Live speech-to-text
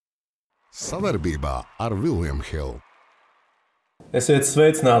Savarbībā ar William Hill. Esiet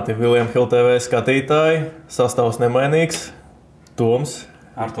sveicināti, William Hill TV skatītāji. Sastāvs nemainīgs, Toms,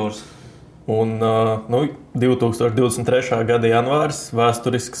 Artūrs. Un 2023. gada janvārs,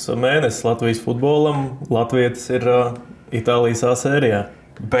 vēsturisks mēnesis Latvijas futbolam. Latvietis ir Itālijas A sērijā.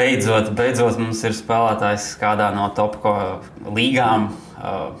 Beidzot mums ir spēlētājs kādā no top līgām.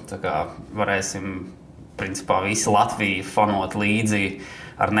 Tā kā varēsim, principā, visi Latviju fanot līdzi,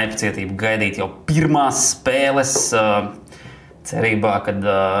 ar nepacietību gaidīt jau pirmās spēles. Cerībā, kad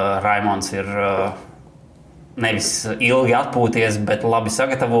Raimonds ir nevis ilgi atpūties, bet labi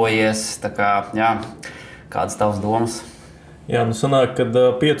sagatavojies. Tā kā, jā, kādas tavas domas? Jā, sanāk, kad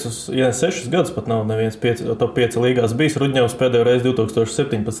 6 gadus pat nav neviens top 5 līgās bijis. Rudņevs pēdējo reizi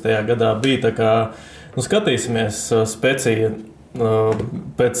 2017. gadā bija. Tā kā, skatīsimies Specija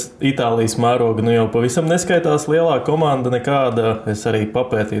pēc Itālijas mēroga. Jau pavisam neskaitās lielā komanda nekāda. Es arī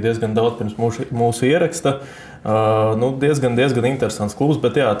papētīju diezgan daudz pirms mūsu ieraksta. Diezgan interesants klubs,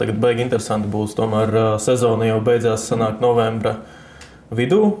 bet jā, tagad baigi interesanti būs. Tomēr sezona jau beidzās, sanāk, novembra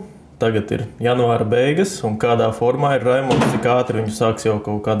vidū. Tagad ir janvāra beigas, un kādā formā ir Raimonds, cik ātri viņu sāks jau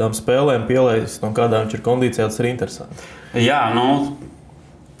kaut kādām spēlēm pielaist, un kādā viņš ir kondīcijā, tas ir interesanti. Jā,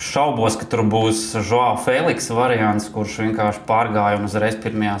 šaubos, ka tur būs Joao Feliks variants, kurš vienkārši pārgāja un uzreiz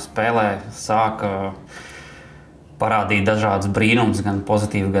pirmajā spēlē sāka parādīt dažādas brīnumus, gan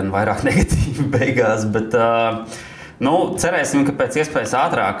pozitīvi, gan vairāk negatīvi beigās, bet cerēsim, ka pēc iespējas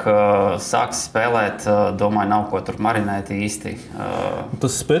ātrāk sāks spēlēt. Domāju, nav ko tur marinēt īsti.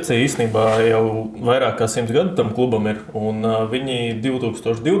 Tas Specija īstenībā jau vairāk kā 100 gadu tam klubam ir. Un viņi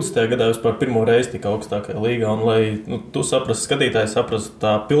 2020. gadā vispār pirmo reizi tika augstākajā līgā. Un, lai tu saprastu, skatītājs saprastu,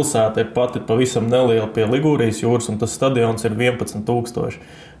 tā pilsēta ir pati pavisam neliela pie Ligūrijas jūras, un tas stadions ir 11,000.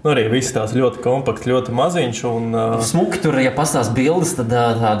 Arī viss tās ļoti kompakts, ļoti maziņš. Smuki tur, ja pastāst bildes, tad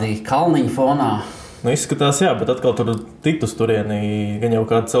tādi kalniņi fonā. Izskatās, jā, bet atkal tur tikt uz turieni. Gan jau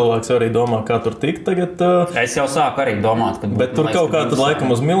kāds cilvēks arī domā, kā tur tikt tagad. Es jau sāku arī domāt, ka... Bet tur kaut kā tad laikam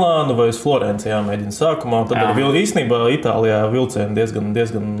uz Milānu vai uz Florenci jāmēģina sākumā. Tad arī īstenībā Itālijā vilcieni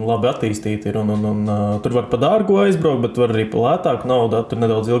diezgan labi attīstīti ir. Un tur var pa dārgu aizbraukt, bet var arī pa lētāku naudu. Tur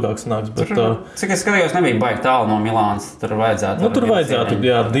nedaudz ilgāk sanāks. Bet, cik es skatījos, nebija baigi tālu no Milānas. Tur vajadzētu... tur vajadzētu,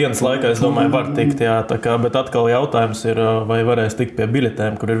 jā, dienas laikā, es domāju, var tikt, jā. Bet atkal jautājums ir, vai varēs tikt pie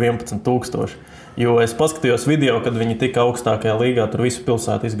biļetēm, kur ir 11,000. Jo es paskatījos video, kad viņi tika augstākajā līgā, tur visu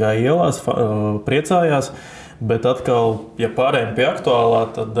pilsētu izgāja ielās, priecājās. Bet atkal, ja pārējiem pie aktuālā,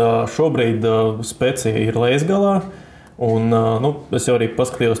 tad šobrīd Specija ir Leisgalā. Un, es jau arī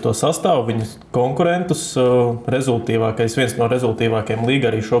paskatījos to sastāvu, viņas konkurentus. Viens no rezultīvākajiem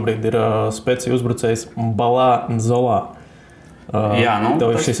līgā arī šobrīd ir Specija uzbrucējs Balā Nzolā.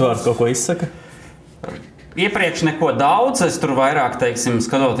 Tev šis vārds kaut ko izsaka? Iepriekš neko daudz, es tur vairāk,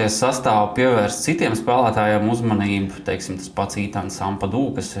 skatoties sastāvu, pievērst citiem spēlētājiem uzmanību. Tas pats Itāns Sampadū,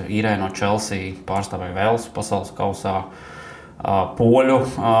 kas īrē no Chelsea, pārstāvēja Velsu pasaules kausā. Poļu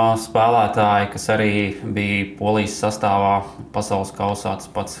spēlētāji, kas arī bija Polijas sastāvā pasaules kausā,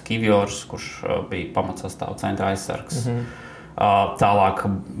 tas pats Kivjors, kurš bija pamatsastāvu centra aizsargs. Tālāk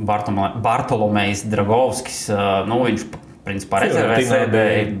Bartolomejs Dragovskis, viņš principā rezervē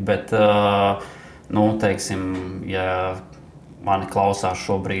sēdēja, bet... ja mani klausās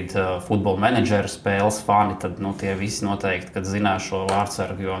šobrīd futbola menedžera spēles fani, tad tie visi noteikti, kad zinās šo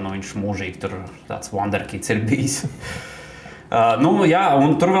vārdsargu, jo viņš mūžīgi tur tāds wonderkids ir bijis.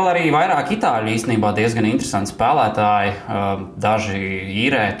 Un tur vēl arī vairāk itāļu īstenībā diezgan interesanti spēlētāji. Daži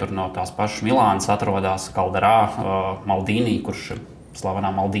īrē, tur no tās pašas Milānas atrodas Calderā, Maldini, kurš ir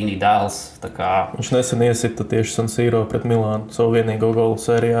slavenā Maldini dēls. Viņš nesen iesita tieši San Siro pret Milānu savu vienīgo golu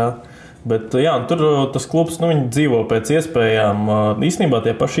sērijā. Bet jā, tur tas klubs, viņi dzīvo pēc iespējām. Īstenībā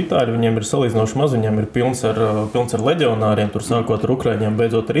tie paši itāļi, viņiem ir salīdzinoši maz, viņiem ir pilns ar leģionāriem, tur sākot ar ukraiņiem,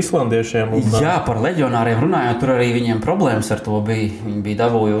 beidzot ar islandiešiem. Jā, par leģionāriem runājot, tur arī viņiem problēmas ar to bija. Viņi bija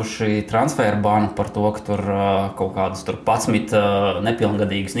dabūjuši transferbanu par to, ka tur kaut kādus 11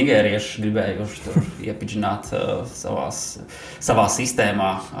 nepilngadīgus nigēriešus gribējuši tur iepidžināt savā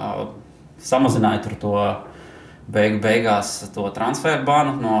sistēmā. Samazināja tur to beigās to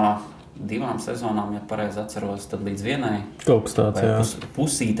transferbanu no 2 sezonām, ja pareizi atceros, tad līdz 1. Kaut kas tāds, jā.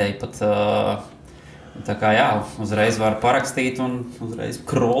 Pusītei pat, uzreiz var parakstīt un uzreiz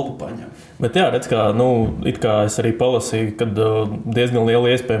krolu paņem. Bet jā, redz, it kā es arī palasīju, kad diezgan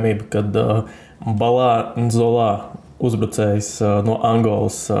liela iespējamība, kad Balā Nzolā uzbrucējs no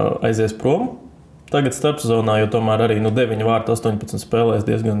Angolas aizies prom. Tagad starpsezonā, jo tomēr arī 9 vārtu 18 spēlēs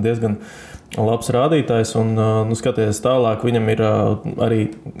diezgan labs rādītājs. Un, skaties tālāk, viņam ir arī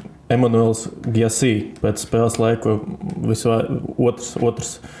Emanuels Gjasī pēc spēles laika otrs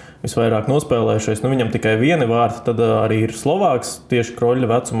visvairāk nospēlējušies. Nu, viņam tikai vieni vārti, tad arī ir Slovāks, tieši Kroļa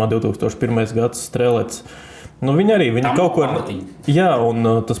vecumā 2001. gads Strelets. Nu, viņi kaut ko... Jā, un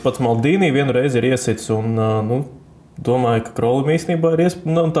tas pats Maldīnī vienu reizi ir iesits, un domāju, ka Krolim īstenībā ir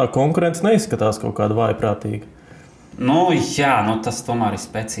tā konkurence neizskatās kaut kāda vājprātīga. Tas tomēr ir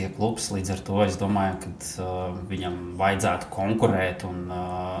Specija klubs, līdz ar to es domāju, ka viņam vajadzētu konkurēt un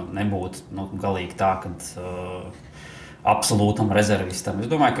nebūt galīgi tā, ka absolūtam rezervistam. Es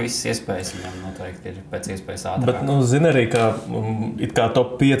domāju, ka visas iespējas viņam noteikti ir pēc iespējas ātrāk. Bet, zini arī, it kā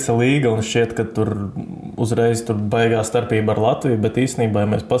top 5 līga, un šķiet, ka tur uzreiz baigā starpība ar Latviju, bet īstenībā,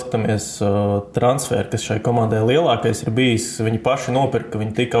 ja mēs paskatāmies transferu, kas šai komandai lielākais ir bijis, viņi paši nopirka,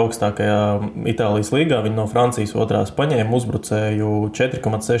 viņi tika augstākajā Itālijas līgā, viņi no Francijas otrās paņēma uzbrucēju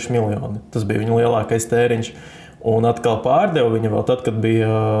 4,6 miljoni. Tas bija viņa lielākais tēriņš. Un atkal pārdeva viņa vēl tad, kad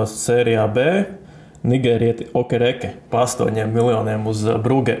bija sērijā B, Nigērieti Okereke pa 8 miljoniem uz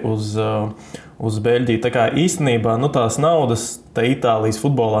Bruge, uz Beļģiju. Tā kā īstenībā tās naudas tā Itālijas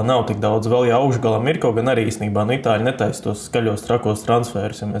futbolā nav tik daudz. Vēl jau augšgalam ir kaut gan arī īstenībā Itāļi netaisa tos skaļos trakos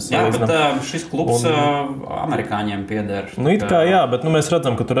transferus. Ja bet šis klubs amerikāņiem pieder. Bet mēs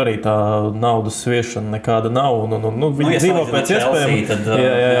redzam, ka tur arī tā naudas sviešana nekāda nav. Viņi dzīvo pēc iespējām.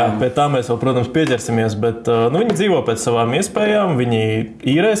 Jā, pie tā mēs vēl, protams, pieķersimies, bet viņi dzīvo pēc savām iespējām. Viņi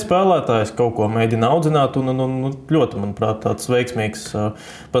īrē spēlētājs, kaut ko mēģina audzināt un ļoti, manuprāt, tāds veiksmīgs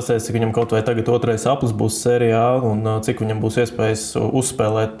pasēs, cik viņam kaut vai tagad otrais aplis būs sērijā un cik viņam būs iespējams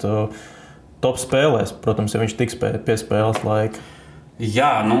uzspēlēt top spēlēs, protams, ja viņš tiks pie spēles laika.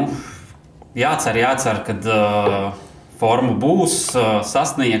 Jā, jācer, kad forma būs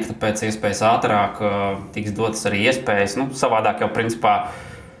sasniegta pēc iespējas ātrāk, tiks dotas arī iespējas. Savādāk jau principā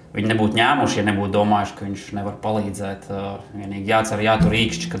viņi nebūtu ņēmuši, ja nebūtu domājuši, ka viņš nevar palīdzēt. Vienīgi jācer, jātur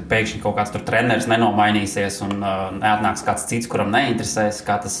īkšķi, kad pēkšņi kaut kāds tur treneris nenomainīsies un neatnāks kāds cits, kuram neinteresēs,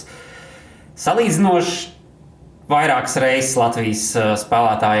 kā tas salīdzinoši vairākas reizes Latvijas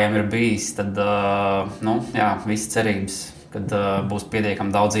spēlētājiem ir bijis, tad visas cerības, kad būs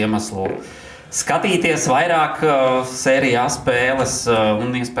pietiekami daudz iemeslu skatīties vairāk sērijā spēles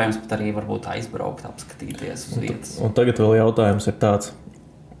un iespējams pat arī varbūt aizbraukt, apskatīties uz vietas. Un tagad vēl jautājums ir tāds,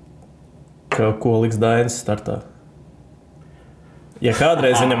 ko liks Dainis startā? Ja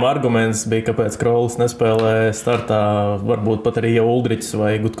kādreiz viņam arguments bija, kāpēc Krolis nespēlē startā, varbūt pat arī jau Uldriķis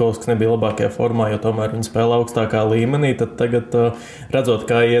vai Gutkovskis nebija labākajā formā, jo tomēr viņi spēlē augstākā līmenī, tad tagad, redzot,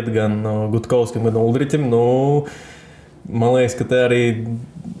 kā iet gan Gutkovskim, gan Uldriķim, man liekas, ka te arī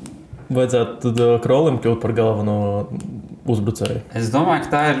vajadzētu Krolim kļūt par galveno uzbrucēju. Es domāju,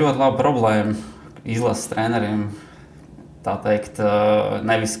 ka tā ir ļoti laba problēma izlases treneriem. Tā teikt,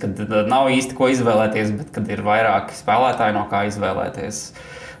 nevis, kad nav īsti ko izvēlēties, bet kad ir vairāki spēlētāji, no kā izvēlēties.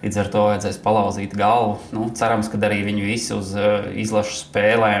 Līdz ar to vajadzēs palauzīt galvu. Cerams, ka arī viņi visi uz izlašu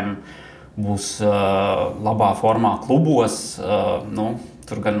spēlēm būs labā formā klubos.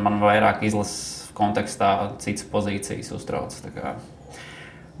 Tur gan man vairāk izlases kontekstā citas pozīcijas uztrauc. Tā kā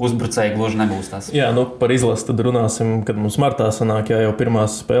uzbrucēji gluži nebūs tas. Jā, par izlasi tad runāsim, kad mums martā sanāk jau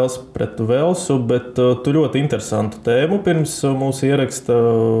pirmās spēles pret Velsu, bet tu ļoti interesantu tēmu pirms mūsu ieraksta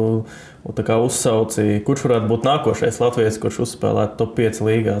uzsaucīja, kurš varētu būt nākošais latvietis, kurš uzspēlētu top 5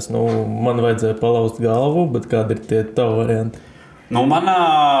 līgās. Man vajadzēja palauzt galvu, bet kādi ir tie tavi varianti? Man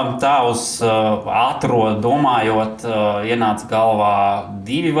tā uz ātro domājot, ienāca galvā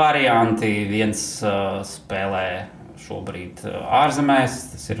 2 varianti. Viens spēlē šobrīd ārzemēs,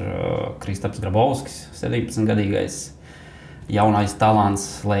 tas ir Kristaps Grabovskis, 17-gadīgais jaunais talants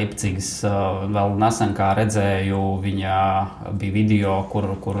Leipcigas. Vēl nesen, kā redzēju, viņa bija video,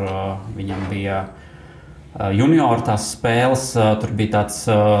 kur viņam bija junior tās spēles. Tur bija tāds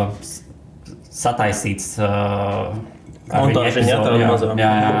sataisīts montāžiņa tāda mazā.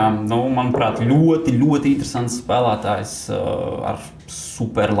 Jā. Manuprāt, ļoti, ļoti interesants spēlētājs ar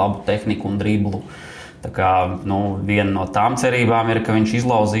super labu tehniku un driblu. Tā kā viena no tām cerībām ir, ka viņš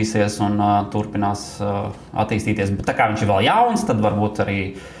izlauzīsies un turpinās attīstīties. Bet tā kā viņš ir vēl jauns, tad varbūt arī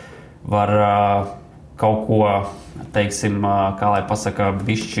var kaut ko, teiksim, kā lai pasaka,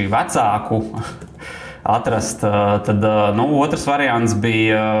 bišķi vecāku atrast. Tad otrs variants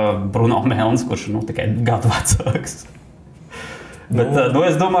bija Bruno Melns, kurš tikai gadu vecāks. Bet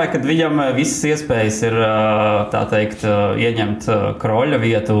es domāju, ka viņam visas iespējas ir tā teikt, ieņemt Kroļa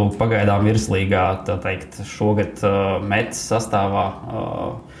vietu pagaidām virslīgā, tā teikt, šogad Mets sastāvā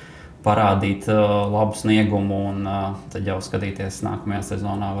parādīt labu sniegumu un tad jau skatīties nākamajā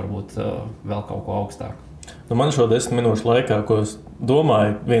sezonā varbūt vēl kaut ko augstāk. Man šo 10 minūšu laikā, ko es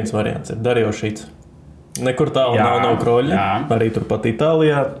domāju, viens variants ir Dario Šits. Nekur tālu nav no Kroļa, arī turpat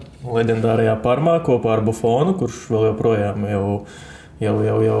Itālijā, leģendārajā Parmā kopā ar Buffonu, kurš vēl joprojām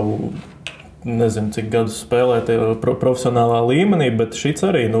jau nezinu, cik gadus spēlē profesionālā līmenī, bet šis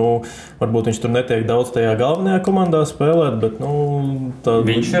arī, varbūt viņš tur netiek daudz tajā galvenajā komandā spēlēt, bet,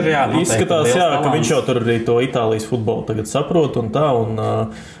 viņš ir, izskatās, ka viņš jau tur arī to Itālijas futbolu tagad saprot un tā,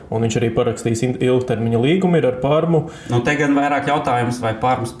 un viņš arī parakstīs ilgtermiņa līgumu ir ar Parmu. Te gan vairāk jautājums, vai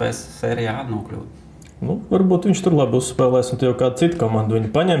Parma spēs Serie A nokļūt. Varbūt viņš tur labi uzspēlēs, un jau kādu citu komandu viņu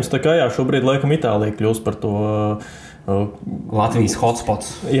paņems. Tā kā šobrīd laikam Itālija kļūst par to Latvijas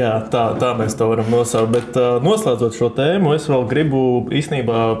hotspots. Jā, tā mēs to varam nosaukt. Bet noslēdzot šo tēmu, es vēl gribu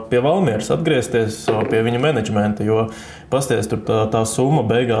īstenībā pie Valmieras atgriezties pie viņa menedžmenta, jo pasties tur tā summa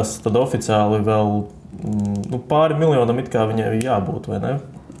beigās tad oficiāli vēl pāri miljonam it kā viņai jābūt, vai ne?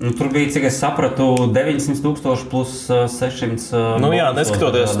 Tur bija, cik es sapratu, 900,000 plus 600.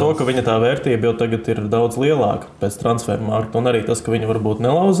 Neskatoties to, ka viņa tā vērtība jau tagad ir daudz lielāka pēc transfermarkta, un arī tas, ka viņa varbūt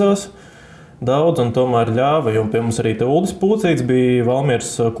nelauzās daudz, un tomēr ļāva, jo pie mums arī te Uldis Pūcīts bija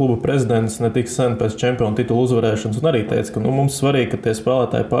Valmieras kluba prezidents ne tik sen pēc čempionu titulu uzvarēšanas, un arī teica, ka mums svarīgi, ka tie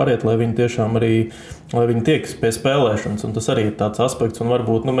spēlētāji pāriet, lai viņi tiešām arī, lai viņi tiek pie spēlēšanas, un tas arī ir tāds aspekts, un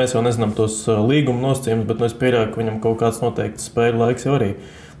varbūt, mēs jau nezinām tos līguma nosacījumus, bet es pieļauju, ka viņam kaut kāds noteikts spēļu laiks jau arī.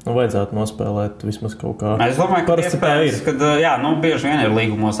 Vajadzētu nospēlēt vismaz kaut kā. Es domāju, ka iespējams, bieži vien ir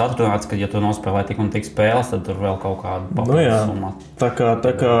līgumos atrunāts, ka ja tu nospēlē tik un tik spēles, tad tur vēl kaut kāda papildus summa. Tā kā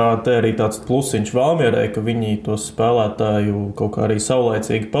te arī tāds plusiņš Valmierai, ka viņi tos spēlētāju kaut kā arī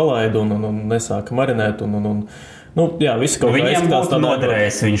saulaicīgi palaida un nesāka marinēt viss kaut kā viņiem būtu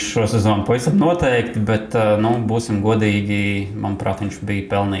noderējis viņš šo sezonu pavisam noteikti, bet, būsim godīgi, manuprāt, viņš bija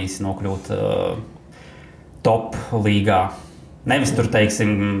pelnījis nokļūt top līgā. Nevis tur,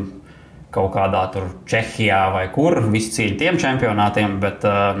 teiksim, kaut kādā tur Čehijā vai kur, visi cīņa tiem čempionātiem, bet,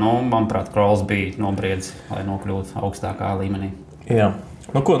 manuprāt, Krols bija nobriedzis, lai nokļūtu augstākā līmenī. Jā.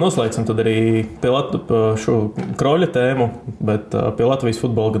 Noslēgsim tad arī pie šo Kroļa tēmu, bet pie Latvijas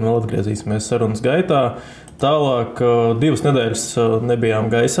futbola gan vēl atgriezīsimies sarunas gaitā. Tālāk 2 nedēļas nebijām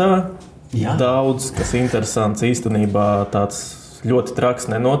gaisā. Jā. Daudz, kas interesants īstenībā tāds ļoti traks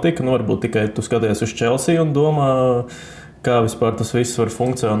nenotika. Varbūt tikai tu skaties uz Chelsea un domā, kā vispār tas viss var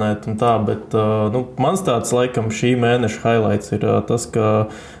funkcionēt un tā, bet mans tāds laikam šī mēneša highlights ir tas,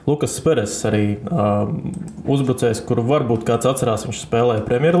 ka Lukas Peres arī uzbrucējs, kuru varbūt kāds atcerās, viņš spēlēja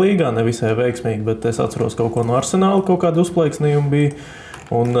Premjerlīgā, nevisai veiksmīgi, bet es atceros kaut ko no Arsenāla, kaut kādu uzplaiksnījumu bija.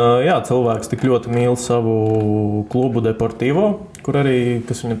 Un cilvēks tik ļoti mīl savu klubu Deportivo, kur arī,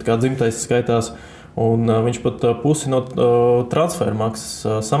 kas viņam kā dzimtais skaitās, un viņš pat pusi no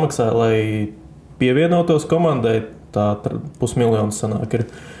transfermaksas samaksāja, lai pievienotos komandai. Tā 500,000 sanāk ir.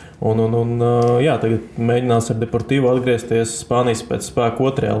 Tagad mēģinās ar Deportivo atgriezties Spānijas pēc spēku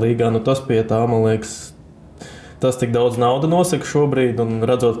 2. līgā. Tas pie tā, man liekas, tas tik daudz nauda nosaka šobrīd, un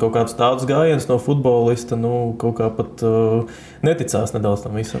redzot kaut kādus tādus gājienus no futbolista, kaut kā pat neticās nedaudz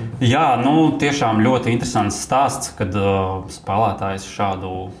tam visam. Jā, tiešām ļoti interesants stāsts, kad spēlētājs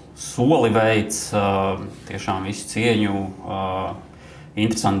šādu soli veids, tiešām visu cieņu.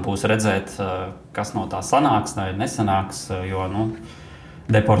 Interesanti būs redzēt, kas no tā sanāks vai nesanāks, jo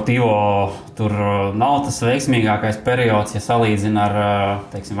Deportivo tur nav tas veiksmīgākais periods, ja salīdzina ar,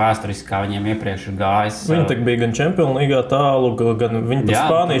 teiksim, vēsturiski, kā viņiem iepriekš ir gājis. Viņi tak bija gan Čempionu līgā tālu, gan viņi pat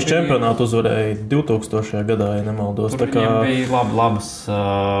Spānijas čempionātu uzvarēja 2000. gadā, ja nemaldos. Tur viņiem bija labas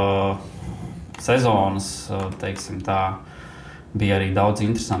sezonas, teiksim tā. Bija arī daudz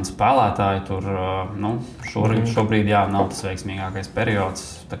interesantu spēlētāju. Tur šobrīd nav tas veiksmīgākais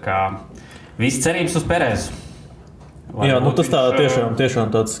periods. Tā kā viss cerības uz Perezu. Tas tiešām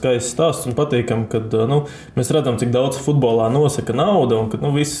tāds skaists stāsts un patīkam, kad mēs redzam, cik daudz futbolā nosaka nauda un kad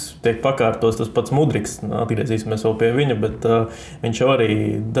viss tiek pakārtos. Tas pats Mudriks, atgriezīsimies vēl pie viņa, bet viņš jau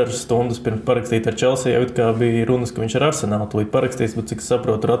arī dažas stundas pirms parakstīt ar Chelsea, jau kā bija runas, ka viņš ar Arsenālu tūlīt parakstīs, bet cik es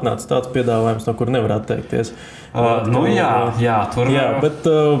saprotu, tur atnāca tāds piedāvājums, no kur nevar atteikties.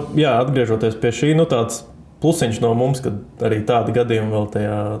 Atgriežoties pie šī, tāds plusiņš no mums, kad arī tādi gadījumi vēl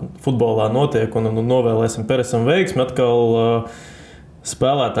tajā futbolā notiek un novēlēsim Peresam veiksmi. Atkal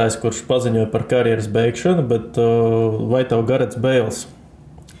spēlētājs, kurš paziņoja par karjeras beigšanu, bet vai tev Garets Bales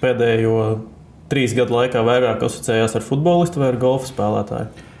pēdējo 3 gadu laikā vairāk asociējās ar futbolistu vai ar golfa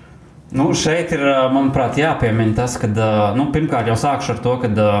spēlētāju? Šeit ir, manuprāt, jāpiemina tas, ka pirmkārt jau sākšu ar to, ka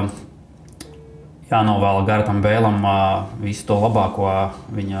jānovēl Garetam Bēlam visu to labāko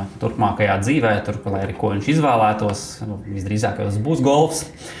viņa turpmākajā dzīvē, lai arī ko viņš izvēlētos. Visdrīzāk jau tas būs golfs,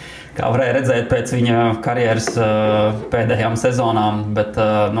 kā varēja redzēt pēc viņa karjeras pēdējām sezonām. Bet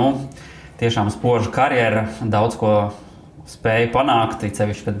tiešām spoža karjera, daudz ko spēja panākt,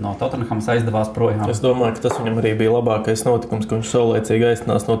 cevišķi, kad no Tottenhams aizdevās projām. Es domāju, ka tas viņam arī bija labākais notikums, ka viņš saulēcīgi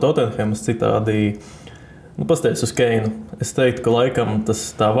aiznās no Tottenhamas, citādi Pasties uz Keinu. Es teiktu, ka laikam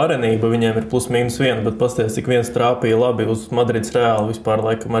tā varenība viņiem ir +-1, bet pasties, cik viens trāpīja labi uz Madrides Reāli, vispār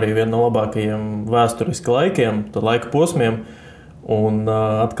laikam arī viena no labākajiem vēsturiski laikiem, tad laika posmiem. Un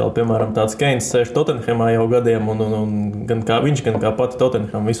atkal, piemēram, tāds Keins sēž Tottenhamā jau gadiem, un gan kā viņš, gan kā pati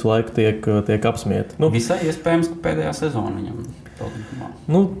Tottenham visu laiku tiek apsmieti. Visai iespējams, ka pēdējā sezona viņam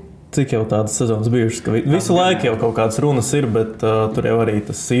Tottenhamā. Cik jau tādas sezonas bijušas, ka visu laiku jau kaut kādas runas ir, bet tur jau arī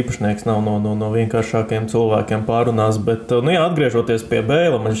tas īpašnieks nav no vienkāršākajiem cilvēkiem pārunās. Bet, atgriežoties pie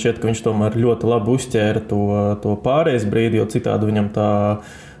Bēla, man šķiet, ka viņš tomēr ļoti labi uzķēra to pārējais brīdi, jo citādi viņam tā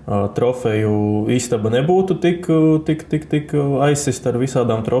trofeju istaba nebūtu tik aizsista ar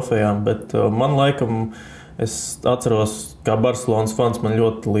visādām trofejām. Bet man laikam, es atceros, kā Barcelonas fans man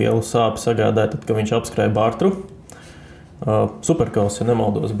ļoti lielu sāpi sagādāja, tad, kad viņš apskrēja Bartru. Superkaus, ja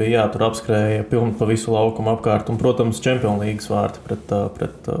nemaldos, bija tur apskrēja pilni pa visu laukumu apkārt un, protams, Champions Leagues vārti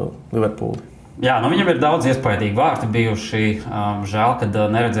pret Liverpoolu. Jā, viņam ir daudz iespaidīgi vārti bijuši. Žēl, kad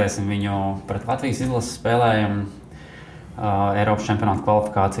neredzēsim viņu pret Latvijas izlases spēlējumu Eiropas čempionāta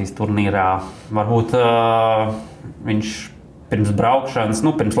kvalifikācijas turnīrā. Varbūt viņš pirms braukšanas,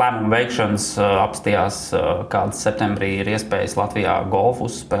 pirms lēmuma veikšanas apstījās, kādas septembrī ir iespējas Latvijā golfu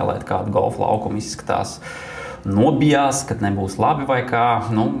uzspēlēt, kādu golfu laukumu izskatās. Nobijās, kad nebūs labi vai kā.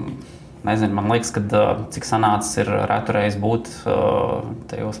 Nezinu, man liekas, ka cik sanācis ir retu reizi būt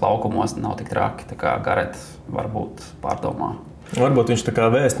tajos laukumos, nav tik traki. Tā kā Gareth varbūt pārdomā. Varbūt viņš tā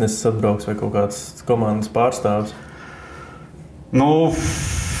kā vēstnesis atbrauks vai kaut kāds komandas pārstāvis.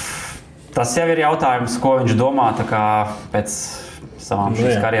 Tas jau ir jautājums, ko viņš domā tā kā pēc savām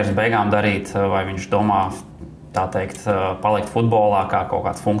šīs karjeras beigām darīt. Vai viņš domā tā teikt, palikt futbolā kā kaut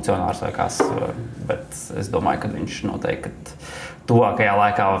kāds funkcionārs vai kas, bet es domāju, ka viņš noteikti tuvākajā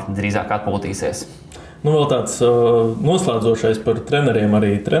laikā drīzāk atpūtīsies. Vēl tāds noslēdzošais par treneriem,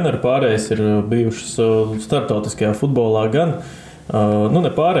 arī treneru pārējais ir bijušas starptautiskajā futbolā gan,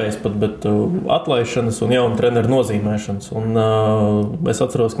 ne pārējais pat, bet atlaišanas un jaunu treneru nozīmēšanas. Un es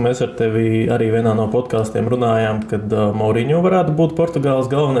atceros, ka mēs ar tevi arī vienā no podkāstiem runājām, kad Mourinho varētu būt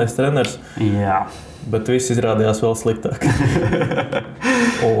Portugāles galvenais treneris. Jā. Bet viss izrādījās vēl sliktāk.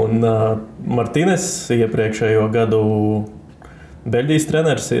 Un Martines iepriekšējo gadu Beļģijas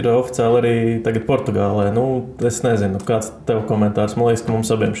treneris ir oficiāli arī tagad Portugālē. Es nezinu, kāds tev komentārs. Man liekas, ka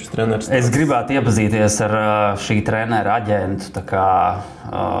mums abiem šis treneris. Es gribētu iepazīties ar šī trenera aģentu, tā kā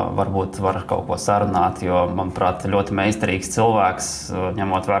varbūt var kaut ko sarunāt, jo, manuprāt, ļoti meistarīgs cilvēks,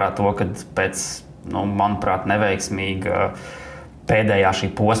 ņemot vērā to, ka pēc, manuprāt, neveiksmīga pēdējā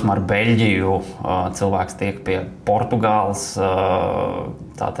šī posma ar Beļģiju cilvēks tiek pie Portugāles,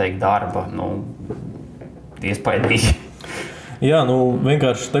 tā teikt, darba. Iespaidīgi. Jā,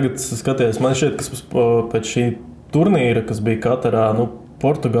 vienkārši tagad skaties, man šķiet, ka pēc šī turnīra, kas bija Katarā,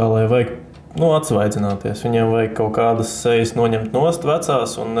 Portugālē vajag atsvaidzināties. Viņiem vajag kaut kādas sejas noņemt nost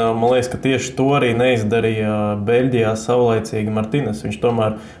vecās, un man liekas, ka tieši to arī neizdarīja Beļģijā saulaicīgi Martines. Viņš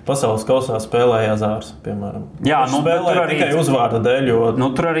tomēr pasaules kausā spēlēja Azārs, piemēram. Jā, viņš spēlēja tikai uzvārda dēļ, jo...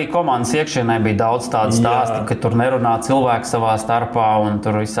 tur arī komandas iekšienē bija daudz tādu stāstu, ka tur nerunā cilvēki savā starpā, un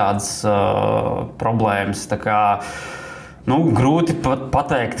tur visādas problēmas, tā kā... grūti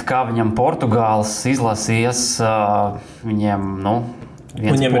pateikt, kā viņam Portugāles izlasies. Viņiem,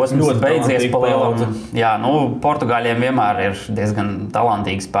 viens posms beidzies pa lielam. Jā, Portugāļiem vienmēr ir diezgan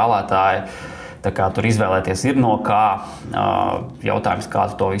talantīgi spēlētāji. Tā kā tur izvēlēties ir no kā. Jautājums, kā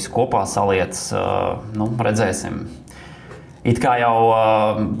tu to visu kopā saliec, redzēsim. It kā jau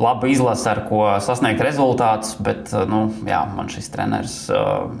labi izlase, ar ko sasniegt rezultātus, bet, man šis treneris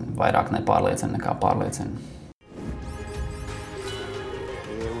vairāk nepārliecina nekā pārliecina.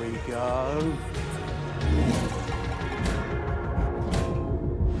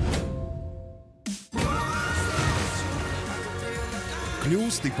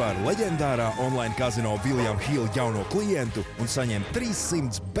 Kļūsti par leģendārā online kazino William Hill jauno klientu un saņem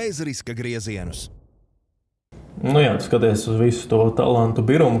 300 bezriska griezienus. Jā, tu skaties uz visu to talantu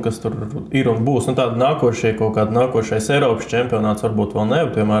birumu, kas tur ir un būs. Tādi nākošie, kaut kādi nākošais Eiropas čempionāts varbūt vēl ne,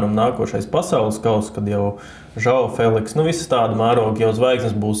 piemēram, nākošais pasaules kauss, kad jau Žao Feliks, visas tāda mēroga jau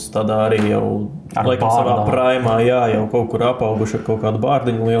zvaigznes būs tādā arī jau laikam savā praimā, jau kaut kur apauguši ar kaut kādu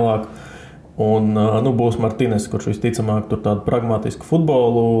bārdiņu lielāku. Un būs Martines, kurš visticamāk tur tādu pragmatisku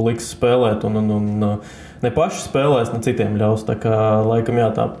futbolu liks spēlēt un ne paši spēlēs, ne citiem ļaus. Tā kā laikam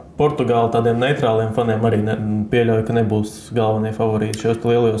tā Portugāla tādiem neitrāliem faniem arī pieļauj, ka nebūs galvenie favorīti šajos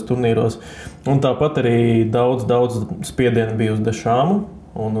lielajos turnīros. Un tāpat arī daudz spiedienu bija uz Dešāmu.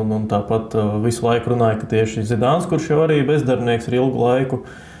 Un tāpat visu laiku runāja, ka tieši Zidāns, kurš jau arī bezdarbnieks ar ilgu laiku,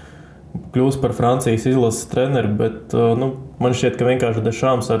 kļūs par Francijas izlases treneri, bet man šķiet, ka vienkārši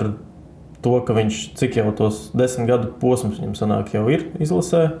Dešāms ar to, ka viņš cik jau tos 10 gadu posms viņam sanāk jau ir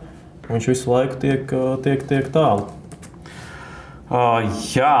izlasē, viņš visu laiku tiek tālu.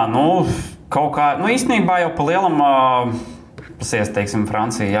 Jā, kaut kā, īstenībā jau pa lielam pasies, teiksim,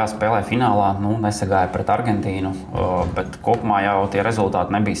 Francija spēlē finālā, nesagāja pret Argentīnu, bet kopumā jau tie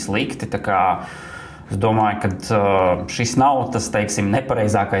rezultāti nebija slikti, tā kā es domāju, ka šis nav tas, teiksim,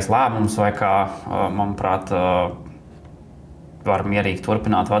 nepareizākais lēmums, vai kā, manuprāt, var mierīgi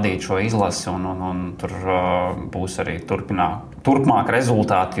turpināt vadīt šo izlasi, un tur būs arī turpmāk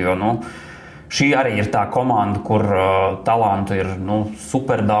rezultāti, jo, šī arī ir tā komanda, kur talantu ir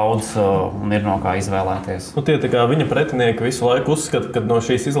super daudz un ir no kā izvēlēties. Tie tā kā viņa pretinieki visu laiku uzskata, ka no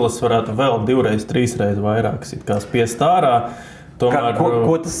šīs izlases varētu vēl 2-3 vairāk spiest ārā. Tomēr,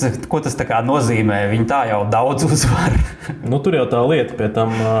 ko tas tā kā nozīmē? Viņi tā jau daudz uzvar. Tur jau tā lieta pie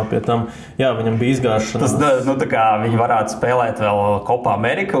tam jā, viņam bija izgāšanās. Tā kā viņi varētu spēlēt vēl Copa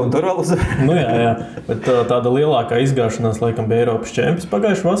America un tur vēl uzvar. Jā, bet tāda lielākā izgāšanās laikam bija Eiropas čempions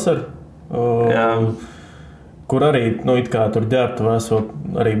pagājušajā vasarā. Kur arī, it kā tur ģērbtu esot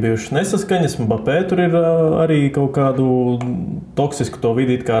arī bijušas nesaskaņas, Mbappé tur ir arī kaut kādu toksisku to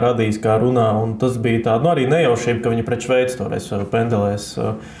vidi it kā radījis, kā runā, un tas bija tāda, arī nejaušība, ka viņi pret Šveici toreiz pendelēs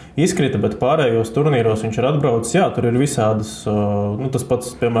izkrita, bet pārējos turnīros viņš ir atbraucis, jā, tur ir visādas, tas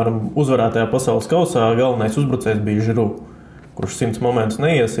pats, piemēram, uzvarētajā pasaules kausā galvenais uzbrucējs bija Giroud, kurš 100 momentus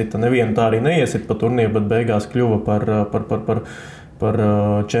neiesita, nevienu tā arī neiesita pa turnīru, bet beigās kļuva par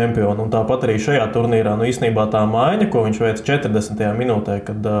čempionu. Un tāpat arī šajā turnīrā, īstenībā tā maiņa, ko viņš veica 40. minūtē,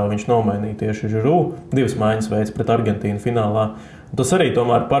 kad viņš nomainīja tieši Giroud, 2 maiņas veica pret Argentīnu finālā. Un tas arī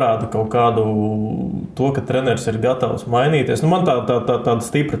tomēr parāda kaut kādu to, ka treneris ir gatavs mainīties. Man tāda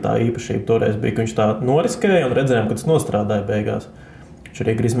stipra tā īpašība toreiz bija, ka viņš tā noriskēja un redzējām, ka tas nostrādāja beigās. Viņš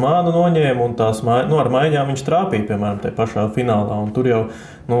arī Griezmānu noņēma un ar maiņām viņš trāpīja, piemēram, tajā pašā finālā. Un tur jau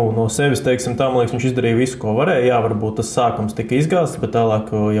no sevis, teiksim, tā, man liekas, viņš izdarīja visu, ko varēja. Jā, varbūt tas sākums tika izgāsts, bet tālāk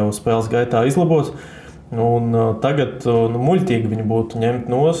jau spēles gaitā izlabots. Un tagad muļķīgi viņu būtu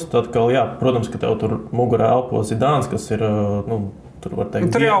ņemt nost. Atkal, jā, protams, ka tev tur mugurā elpo Zidāns, kas ir, tur var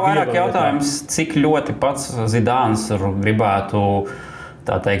teikt... Tur jau vairāk jautājums, cik ļoti pats Zidāns gribētu,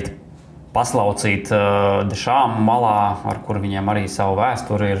 tā teikt, paslaucīt Dešāmu malā, ar kur viņiem arī savu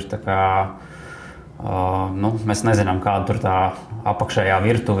vēsturi ir. Tā kā, mēs nezinām, kāda tur tā apakšējā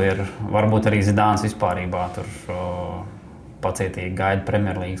virtuve ir. Varbūt arī Zidāns vispārībā tur pacietīgi gaida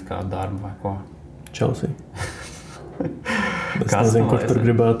Premjerlīgas kādu darbu vai ko. Chelsea. Es nezinu, kur tur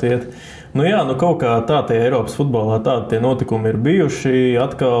gribētu iet. Jā, kaut kā tā tie Eiropas futbolā tādi tie notikumi ir bijuši.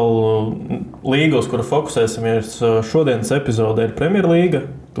 Atkal līgos, kura fokusēsimies šodienas epizodē, ir Premjerlīga.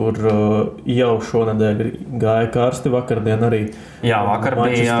 Tur jau šonedēļ gāja karsti, vakardien arī. Jā, vakar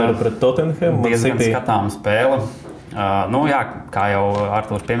bija pret Tottenham. Diezgan skatāma spēle. Jā, kā jau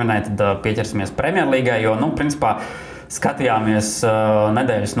Artūrs pieminēja, tad pieķersimies Premjerlīgai, jo, principā, skatījāmies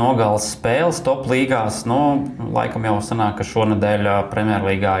nedēļas nogales spēles top līgās. Laikam jau sanāk, ka šonedēļ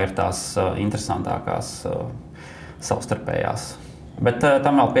Premjerlīgā ir tās interesantākās savstarpējās. Bet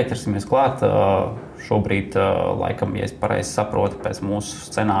tam vēl pieķersimies klāt. Šobrīd, laikam, ja es pareizi saprotu, pēc mūsu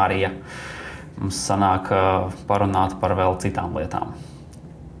scenārija mums sanāk parunāt par vēl citām lietām.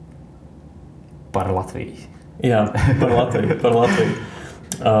 Par Latviju. Jā, par Latviju.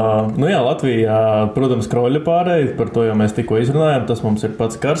 Latvijā, protams, kroļa pārēja, par to jau mēs tikko izrunājām, tas mums ir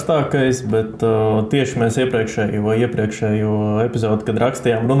pats karstākais, bet tieši mēs iepriekšējo epizodi, kad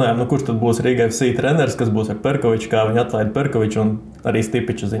rakstījām, runājām, kurš tad būs Riga FC treneris, kas būs ar Perkoviču, kā viņi atlaida Perkoviču, un arī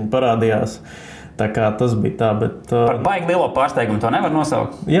Stipiča ziņa parādījās. Tā kā tas bija tā, bet... Par baigi lielo pārsteigumu to nevar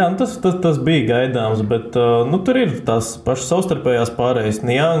nosaukt. Jā, tas bija gaidāms, bet tur ir tās pašas savstarpējās pārējas.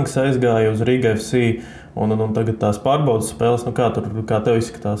 Niangs aizgāja uz Riga FC, un tagad tās pārbaudas spēles. Kā tev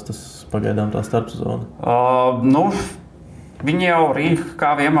izskatās tas pagaidām tā starpsezona? Viņi jau Rīga,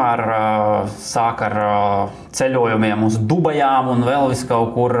 kā vienmēr, sāk ar ceļojumiem uz Dubajām un vēl vis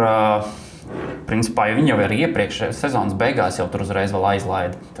kaut kur... Principā, jo viņi jau ir iepriekšējās sezonas beigās jau tur uzreiz vēl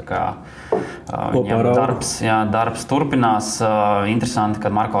aizlaida. Tā kā viņam darbs turpinās. Interesanti,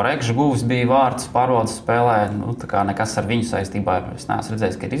 ka Marko Rekža guvis bija vārds pārbaudas spēlē. Tā kā nekas ar viņu saistībā es neesmu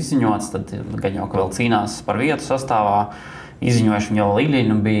redzējis, ka ir izziņots. Tad gan jau, ka vēl cīnās par vietu sastāvā. Izziņojuši jau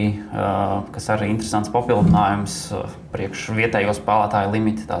Liļinu bija, kas arī interesants papildinājums priekš vietējo spēlētāju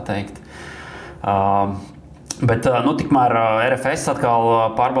limiti, tā teikt. Bet, tikmēr RFS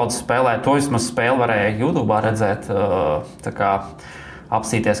atkal pārbaudas spēlē, to vismaz spēli varēja YouTube redzēt, tā kā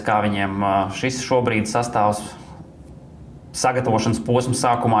apsīties, kā viņiem šis šobrīd sastāvs sagatavošanas posms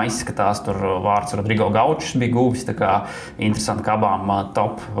sākumā izskatās. Tur vārds Rodrigo Gaučs bija guvis, tā kā interesanti, ka abām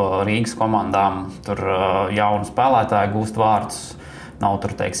top Rīgas komandām tur jaunu spēlētāju gūst vārdus. nav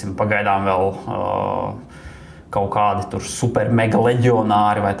tur, teiksim, pagaidām vēl kaut kādi tur super mega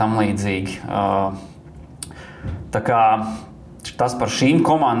leģionāri vai tam līdzīgi. Tā kā tas par šīm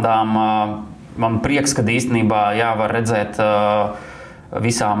komandām man prieks, kad īstenībā var redzēt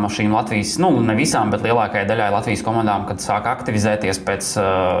visām šīm Latvijas, ne visām, bet lielākajai daļai Latvijas komandām, kad sāk aktivizēties pēc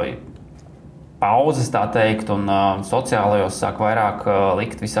pauzes, tā teikt, un sociālajos sāk vairāk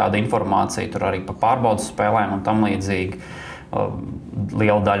likt visādu informāciju, tur arī pa pārbaudas spēlēm un tam līdzīgi.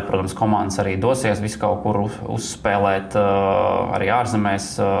 Liela daļa, protams, komandas arī dosies visu kaut kur uzspēlēt, arī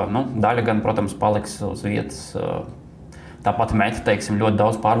ārzemēs. Daļa gan, protams, paliks uz vietas. Tāpat Meta, teiksim, ļoti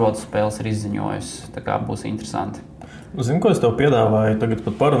daudz pārbaudas spēles ir izziņojusi, tā kā būs interesanti. Zinu, ko es tev piedāvāju tagad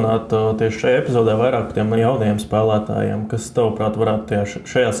pat parunāt tieši šajā epizodē vairāk par tiem jaunajiem spēlētājiem, kas, tavuprāt, varētu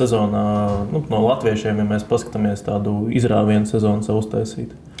šajā sezonā, no latviešiem, ja mēs paskatāmies tādu izrāvienu sezonu sev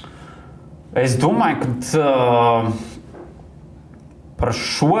uztaisīt. Es domāju, ka par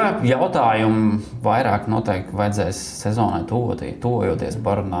šo jautājumu vairāk noteikti vajadzēs sezonai tuvojoties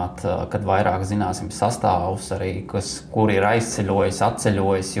parunāt, kad vairāk zināsim sastāvus, arī kuri ir aizceļojis,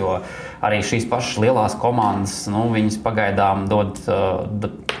 atceļojis, jo arī šīs pašas lielās komandas, viņas pagaidām dod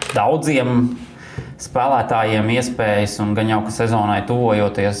daudziem spēlētājiem iespējas, un gan jau, ka sezonai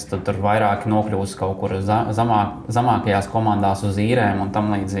tuvojoties, tad tur vairāk nokļūs kaut kur zamākajās komandās uz īrēm un tam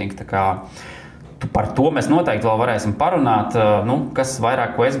līdzīgi. Tā kā par to mēs noteikti vēl varēsim parunāt. Kas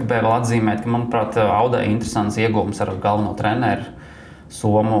vairāk, ko es gribēju vēl atzīmēt, ka, manuprāt, Audai interesants iegūms ar galveno treneru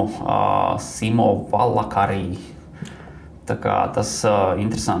Somu Simo Valakarī. Tā kā tas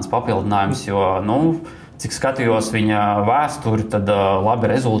interesants papildinājums, jo, cik skatījos viņa vēsturi, tad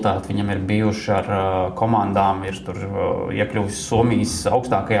labi rezultāti viņam ir bijuši ar komandām, ir tur iekļuvis Somijas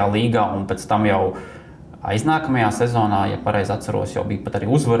augstākajā līgā, un pēc tam jau aiznākamajā sezonā, ja pareizi atceros, jau bija pat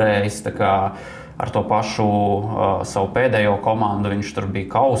arī uzvarējis, tā kā ar to pašu savu pēdējo komandu viņš tur bija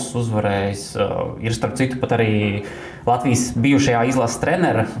kausus uzvarējis. Ir starp citu pat arī Latvijas bijušajā izlases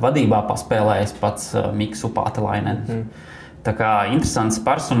trenera vadībā paspēlējis pats Miks Upātelainen. Tā kā interesants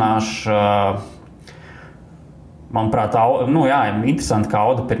personāžs. Manuprāt, interesanti, ka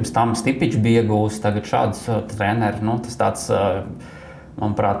Auda pirms tam Stipičs bija iegūst, tagad šādus treneri. Tas tāds,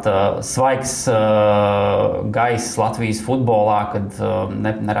 manuprāt, svaigs gaiss Latvijas futbolā, kad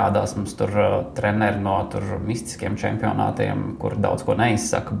nerādās mums tur treneri no mistiskiem čempionātiem, kur daudz ko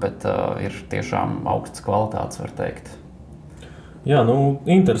neizsaka, bet ir tiešām augsts kvalitātes, var teikt. Jā,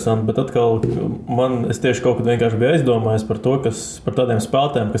 interesanti, bet atkal es tieši kaut kad vienkārši biju aizdomājies par to, par tādiem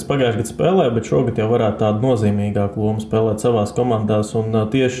spēlētājiem, kas pagājušajā gadā spēlēja, bet šogad jau varētu tādu nozīmīgāku lomu spēlēt savās komandās, un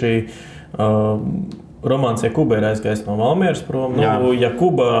tieši Romāns Jakuba ir aizgājis no Valmieras prom.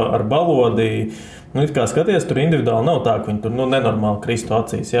 Jakuba ar Balodi, it kā skaties, tur individuāli nav tā, ka viņi tur nenormāli kristu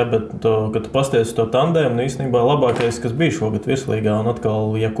acīs, bet, kad tu pasties to tandēmu, īstenībā labākais, kas bija šogad virslīgā, un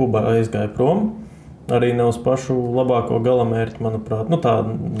atkal Jakuba aizgāja prom. Arī ne uz pašu labāko galamērķi, manuprāt. Tā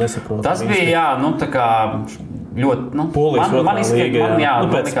nesaprotu. Tas bija, tā kā ļoti, Polijas otrā līga.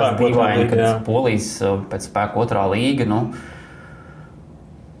 Man likās dīvaini, kad Polijas pēc spēka otrā līga,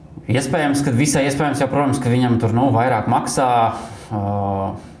 iespējams, ka visai iespējams jau, protams, ka viņam tur, vairāk maksā,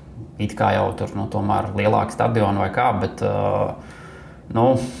 it kā jau tur, tomēr lielāki stadioni vai kā, bet,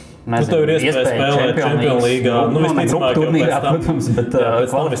 nezinu, tev ir iespēja spēlēt Čempionu līgā. Grupu turnīrā, protams, bet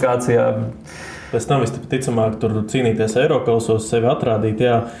kvalifikācijā. Pēc tam visticamāk tur cīnīties Eirokausos, sevi atrādīt,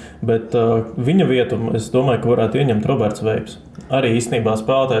 bet viņa vietu, es domāju, ka varētu ieņemt Roberts Veips. Arī īstenībā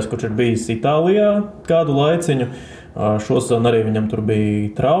spēlētājs, kurš ir bijis Itālijā kādu laiciņu, šosezon arī viņam tur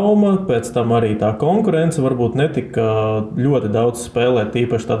bija trauma, pēc tam arī tā konkurence varbūt netika ļoti daudz spēlēt,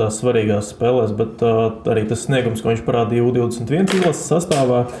 tīpaši tādās svarīgās spēlēs, bet arī tas sniegums, ko viņš parādīja U21 izlases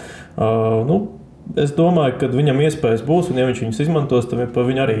sastāvā, es domāju, ka viņam iespējas būs, un ja viņš viņus izmantos, tad par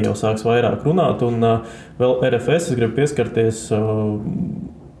viņu arī jau sāks vairāk runāt. Un vēl RFS es gribu pieskarties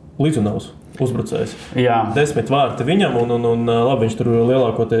Lizunovs uzbrucējs. 10 vārti viņam, un labi, viņš tur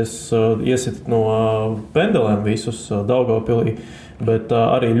lielākoties iesit no pendelēm visus Daugavpilī, bet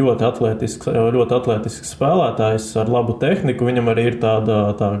arī ļoti atletisks spēlētājs ar labu tehniku. Viņam arī ir tā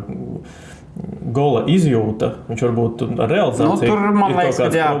gola izjūta, viņš varbūt ar realizāciju tur, man liekas,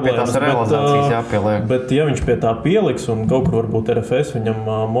 ka pie tās realizācijas jāpieliek. Bet ja viņš pie tā pieliks un kaut kur varbūt RFS viņam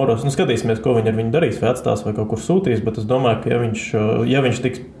moros, skatīsimies, ko viņi ar viņu darīs, vai atstās vai kaut kur sūtīs, bet es domāju, ka ja viņš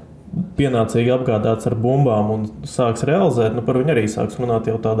tiks pienācīgi apgādāts ar bumbām un sāks realizēt, par viņu arī sāks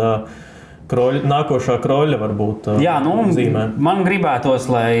runāt jau tādā nākošā Kroļa varbūt zīmē. Man gribētos,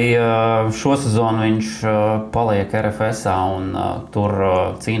 lai šo sezonu viņš paliek RFS-ā un tur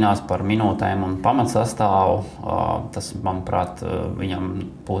cīnās par minūtēm un pamatsastāvu. Tas, manuprāt, viņam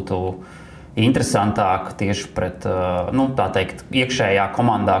būtu interesantāk tieši pret, tā teikt, iekšējā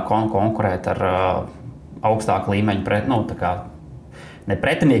komandā konkurēt ar augstāku līmeņu pret, tā kā ne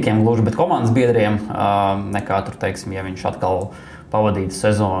pretiniekiem gluži, bet komandas biedriem, nekā tur, teiksim, ja viņš atkal pavadītu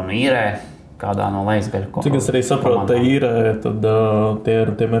sezonu īrē, kādā no lejas-gaļu cik es arī saprotu, te īrē, tad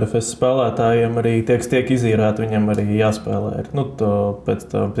tiem RFS spēlētājiem arī tiek izīrēti, viņam arī jāspēlē. Pēc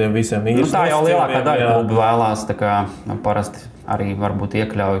tiem visiem īres tā jau lielākā daļa klubu vēlās, tā kā parasti arī varbūt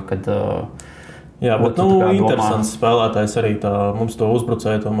iekļauj, kad jā, bet interesants spēlētājs arī tā, mums to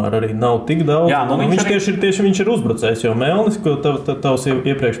uzbrucēju tomēr arī nav tik daudz. Jā, viņš ir uzbrucējs, jo Melnis, ko tavs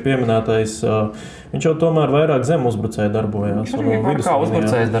iepriekš pieminētais, viņš jau tomēr vairāk zem uzbrucēja darbojās. Viņš arī var kā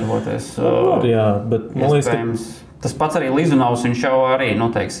uzbrucējs darboties. Jā, bet man liekas, tas pats arī Lizunovs, viņš jau arī,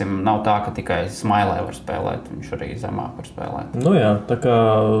 teiksim, nav tā, ka tikai Smailē var spēlēt, viņš arī zemāk var spēlēt. Jā, tā kā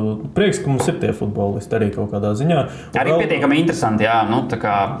prieks, ka mums ir tie futbolisti arī kaut kādā ziņā. Arī pietiekami interesanti, jā, tā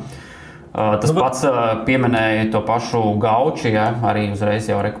kā tas pats pieminēja to pašu Gauči, ja, arī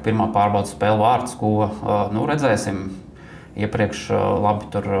uzreiz jau pirmā pārbaudas spēle vārds, ko redzēsim. Iepriekš labi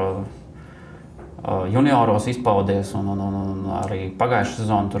tur junioros izpaudies un arī pagājušā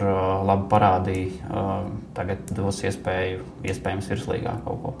sezona tur labi parādīja. Tagad dos iespējams virslīgā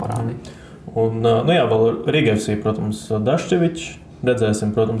kaut ko parādīt. Un, vēl Rīgevsī, protams, Daščevičs. Redzēsim,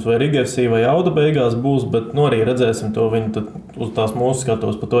 protams, vai Rīgevsī vai Auda beigās būs, bet arī redzēsim to viņu uz tās mūsu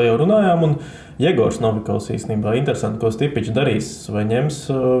skatos, par to jau runājām. Un Jegors Novikovs īstenībā interesanti, ko Stipičs darīs, vai ņems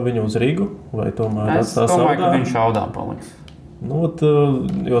viņu uz Rīgu, vai tomēr atstās Audā. Es domāju, ka viņš Audā paliks.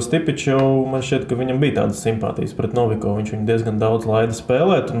 Jo Stipičs jau, man šķiet, ka viņam bija tādas simpātijas pret Novikovu, viņš viņu diezgan daudz laida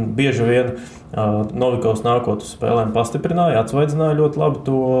spēlēt, un bieži vien Novikovs nākot uz spēlēm pastiprināja, atsvaidzināja ļoti labi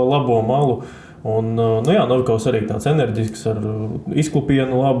to labo malu. Un, Novikovs arī tāds enerģisks ar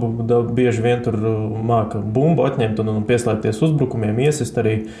izklupienu labu, bieži vien tur māka bumbu atņemt un pieslēgties uzbrukumiem, iesist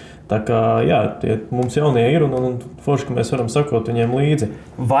arī. Tā kā, tie mums jaunie ir un forši, ka mēs varam sakot viņiem līdzi.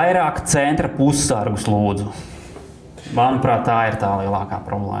 Vairāk centra pussargus lūdzu. Manuprāt, tā ir tā lielākā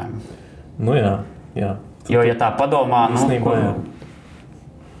problēma. Jā. Jo, ja tā padomā,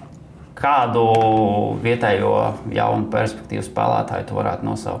 kādu vietējo jaunu perspektīvu spēlētāju tu varētu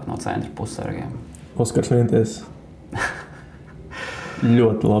nosaukt no centra pussargiem? Oskars Vienties.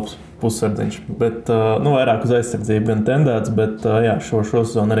 Ļoti labs pussardziņš, bet vairāk uz aizsardzību gan tendēts, bet šo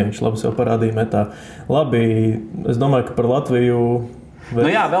sezonu arī viņš labi sev parādīja metā. Labi, es domāju, ka par Latviju...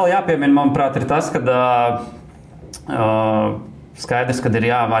 Vēl jāpiemina, manuprāt, ir tas, ka skaidrs, ka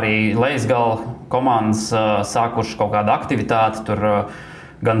ir arī lejas-gala komandas sākuši kaut kādu aktivitāti, tur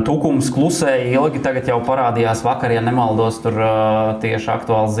gan Tukums klusēja ilgi, tagad jau parādījās vakar, ja nemaldos, tur tieši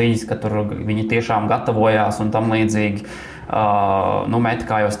aktuāls ziņas, ka tur viņi tiešām gatavojās un tam līdzīgi. Meti,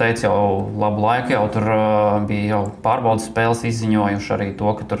 kā jau es teicu, jau labu laiku jau tur bija jau pārbaudas spēles izziņojuši arī to,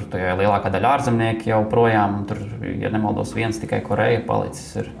 ka tur lielākā daļa ārzemnieki jau projām, un tur, ja nemaldos, viens tikai Koreja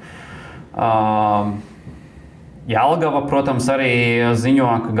palicis ir. Jelgava, protams, arī ziņo,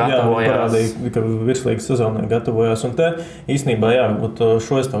 ka gatavojās. Jā, parādīja, ka virslīgas sezonai gatavojās. Un te īstenībā,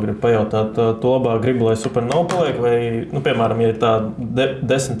 šo es tev gribu pajautāt, tu labāk gribi, lai Supernova paliek, vai, piemēram, ja ir tā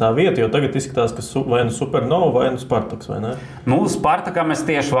 10. vieta, jo tagad izskatās, ka vai nu Supernova, vai nu Spartaks, vai ne? Spartakam es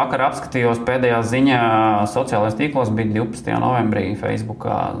tieši vakar apskatījos pēdējā ziņa sociālajos tīklos, bija 12. novembrī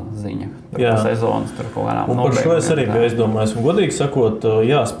Facebookā ziņa par sezonas tur kaut kādām nobeigumiem. Un par šo es arī biju aizdomājis. Un godīgi sakot,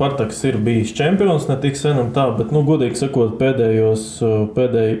 Spartaks ir bijis čempions ne tik sen un tā, bet, godīgi sakot, pēdējo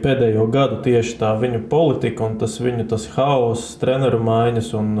gadu tieši tā viņu politika un tas haoss, treneru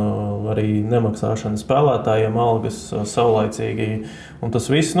maiņas un arī nemaksāšana spēlētājiem algas saulaicīgi. Un tas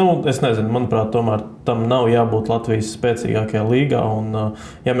viss, es nezinu, manuprāt, tomēr tam nav jābūt Latvijas spēcīgākajā līgā. Un,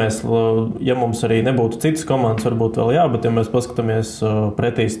 ja mums arī nebūtu citas komandas, varbūt vēl bet ja mēs paskatāmies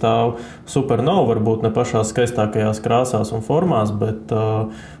pretī stāv Supernova, varbūt ne pašās skaistākajās krāsās un formās, bet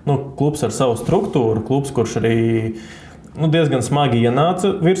klubs ar savu struktūru, klubs, kurš arī diezgan smagi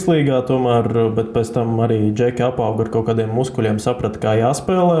ienāca virslīgā, tomēr, bet pēc tam arī džeki apauga ar kaut kādiem muskuļiem, saprata, kā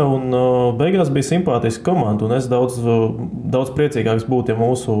jāspēlē, un beigās bija simpātiska komanda, un es daudz priecīgāks būtu, ja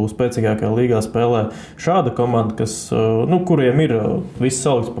mūsu spēcīgākajā līgā spēlē šāda komanda, kas, kuriem ir viss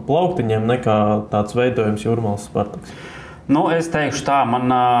salikts pa plauktiņiem, nekā tāds veidojums Jūrmālas Spartaks. Es teikšu tā, man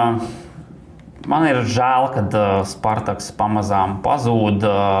ir žēl, kad Spartaks pamazām pazūd,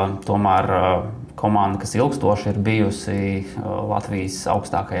 tomēr komanda, kas ilgstoši ir bijusi Latvijas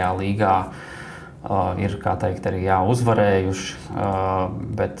augstākajā līgā, ir, kā teikt, arī uzvarējuši,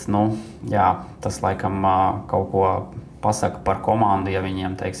 bet, tas laikam kaut ko pasaka par komandu, ja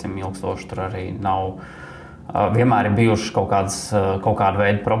viņiem, teiksim, ilgstoši tur arī nav, vienmēr ir bijuši kaut kāda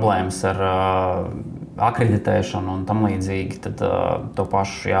veida problēmas akreditēšanu un tam līdzīgi, tad to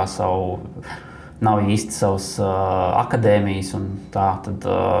pašu savu nav īsti savas akadēmijas un tā. Tad,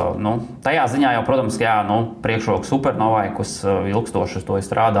 tajā ziņā jau, protams, priekšroka Supernovai, kas ilgstoši uz to ir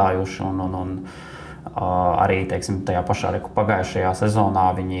strādājuši un arī, teiksim, tajā pašā pagājušajā sezonā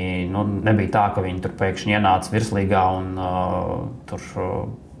viņi nebija tā, ka viņi tur pēkšņi ienāca virslīgā un tur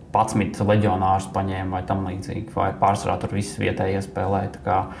 11 leģionārus paņēma vai tam līdzīgi, vai pārsvarā tur visi vietējie spēlēja.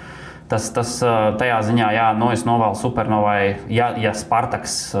 Tas tajā ziņā, es novēlu Supernovai, ja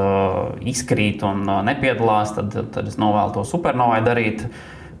Spartaks izkrīt un nepiedalās, tad es novēlu to Supernovai darīt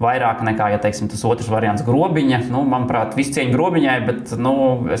vairāk nekā, teiksim, tas otrs variants Grobiņa. Manuprāt, visu cieņu Grobiņai, bet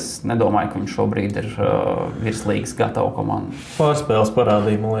es nedomāju, ka viņš šobrīd ir virslīgas gatava komanda. Pārspēles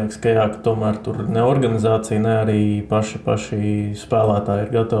parādīja, man liekas, ka tomēr tur ne organizācija, ne arī paši spēlētāji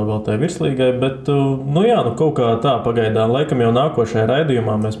ir gatavi vēl tai virslīgai, bet, kaut kā tā pagaidām. Laikam jau nākošajā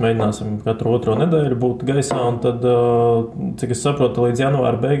raidījumā mēs mēģināsim katru otro nedēļu būt gaisā, un tad, cik es saprotu, līdz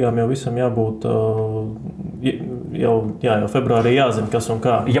janvāra beigām jau visam jābūt, jau februārī jāzina, kas un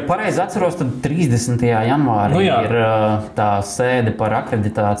kā. Ja pareizi atceros, tad 30. janvārī ir tā sēde par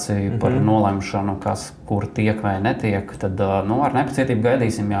akreditāciju, par nolemšanu, kas kur tiek vai netiek. Tad ar nepacietību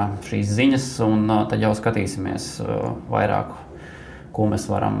gaidīsim šīs ziņas un tad jau skatīsimies vairāk, ko mēs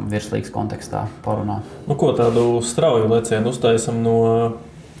varam virslīgas kontekstā parunāt. Ko tādu strauju lecienu uztaisam no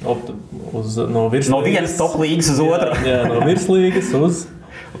virslīgas? No vienas top līgas uz otru. Jā, no virslīgas uz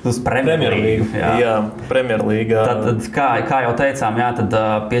Premjerlīgu. Jā, Premjerlīgā. Tad, kā jau teicām, tad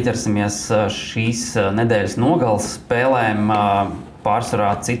pieķersimies šīs nedēļas nogales spēlēm.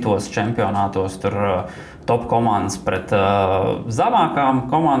 Pārsvarā citos čempionātos tur top komandas pret zemākām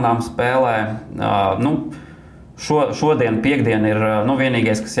komandām spēlē. Šodien piekdien ir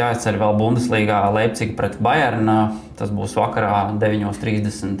vienīgais, kas jāizceļ vēl Bundeslīgā Leipziga pret Bayern. Tas būs vakarā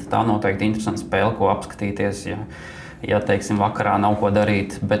 9:30. Tā noteikti interesanta spēle, ko apskatīties, ja teiksim, vakarā nav ko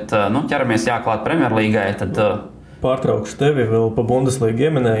darīt. Bet ķeramies klāt Premjerlīgai, tad pārtraukšu tevi vēl pa Bundeslīgu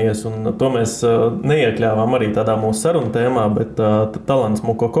ieminējies, un to mēs neiekļāvām arī tādā mūsu sarunu tēmā, bet Talants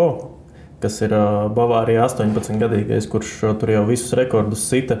Mukoko, kas ir Bavārijā 18-gadīgais, kurš tur jau visus rekordus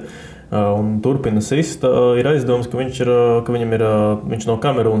sita un turpina sist, ir aizdoms, ka viņš no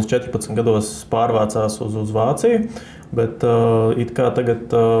Kamerūnas 14 gados pārvācās uz Vāciju, bet it kā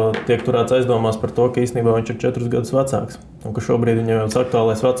tagad tiek turēts aizdomās par to, ka īstenībā viņš ir 4 gadus vecāks. Un ka šobrīd viņam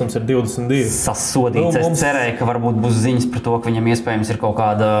aktuālais vecums ir 22. Sasodīts. Es cerēju, ka varbūt būs ziņas par to, ka viņam iespējams ir kaut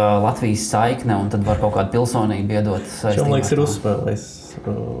kāda Latvijas saikne un tad var kaut kādu pilsonību iedot. Man liekas, ir uzspēlējis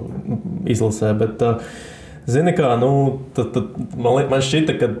izlasē, bet zini kā, man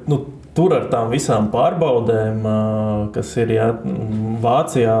šķita, ka tur ar tām visām pārbaudēm, kas ir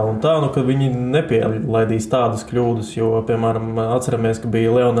Vācijā un tā, ka viņi nepielaidīs tādas kļūdas, jo, piemēram, atceramies, ka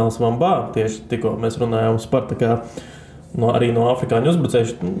bija Leonels Vambā, tieši tikko mēs runājām Spartakā, arī no afrikāņu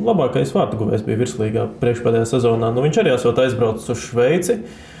uzbrucēju, labākais vārtuguvējs bija virslīgā priekšpēdējā sezonā. Viņš arī esot aizbraucis uz Šveici,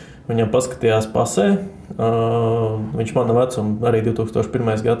 viņam paskatījās pasē, viņš mana vecuma arī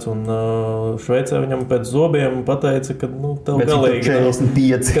 2001. gads, un Šveicē viņam pēc zobiem pateica, ka tev galīgi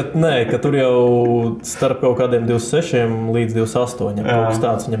 45. ka tur jau starp kaut kādiem 26 līdz 28 kaut kas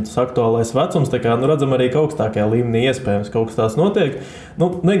tāds viņam tas aktuālais vecums, tā kā redzam arī kaut augstākajā līmenī iespējams kaut kas tāds notiek.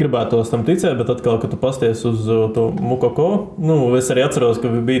 Negribētos tam ticēt, bet atkal, kad tu pasties uz to Mukoko, es arī atceros,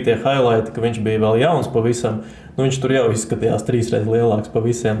 ka bija tie highlighti, ka viņš bija vēl jauns pavisam, viņš tur jau izskatījās 3 reizes lielāks pa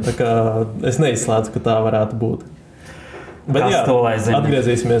visiem, tā kā es neizslēdzu, ka tā varētu būt. Bet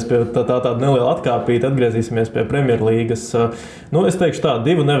atgriezīsimies pie tāda neliela atkāpīta, atgriezīsimies pie Premjerlīgas. Es teikšu tā,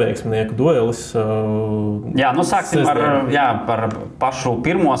 2 neveiksmnieku duelis. Sāksim par pašu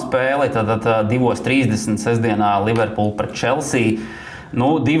pirmo spēli, tad 2:30 sestdienā Liverpool pret Chelsea.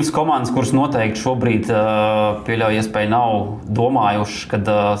 2 komandas, kuras noteikti šobrīd pieļauj iespēju nav domājuši, kad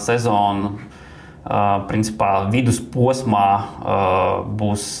sezonu principā vidusposmā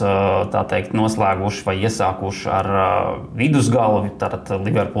būs tā teikt noslēguši vai iesākuši ar vidusgalu, tātad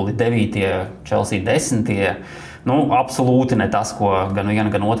Liverpool 9, Chelsea 10. Absolūti ne tas, ko gan viena,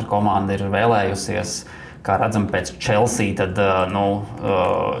 gan otra komanda ir vēlējusies. Kā redzam pēc Chelsea, tad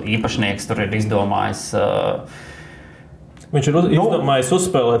īpašnieks tur ir izdomājis Viņš ir izdomājis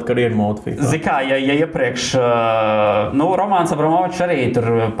uzspēlēt karjeru modu FIFA. Zikā, ja iepriekš Romāns Abramovičs arī tur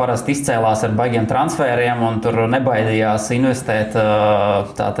parasti izcēlās ar baigiem transferiem un tur nebaidījās investēt,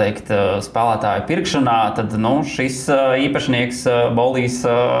 tā teikt, spēlētāju pirkšanā, tad šis īpašnieks Bolīs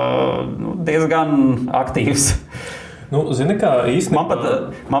diezgan aktīvs. Nu, zini, kā īstenībā...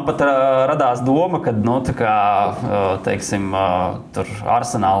 Man pat radās doma, ka, teiksim, tur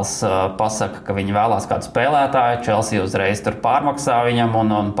Arsenāls pasaka, ka viņi vēlās kādu spēlētāju, Chelsea uzreiz tur pārmaksā viņam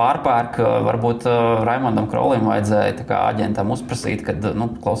un pārpērk. Varbūt Raimondam Krolim vajadzēja tā kā aģentam uzprasīt, kad,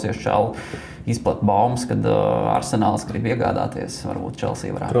 klausies čalu, izplat baumas, kad Arsenāls grib iegādāties, varbūt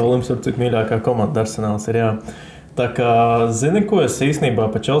Chelsea varētu. Krolims ir cik mīļākā komanda Arsenāls ir, jā. Tā kā, zini, ko es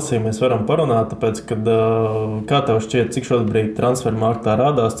īstenībā par Chelsea mēs varam parunāt, tāpēc, kad, kā tev šķiet, cik šobrīd transfermarktā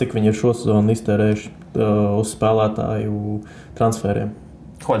rādās, cik viņi ir šo sezonu iztērējuši uz spēlētāju transferiem?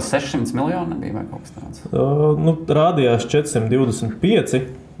 Kaut 600 miljoni nebija vai kaut kas tāds? Rādījās 425,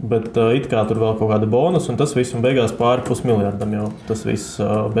 bet it kā tur vēl kaut kāda bonus, un tas viss beigās pāri pusmiljardam jau. Tas viss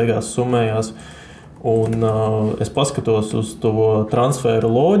beigās summējās. Un es paskatos uz to transferu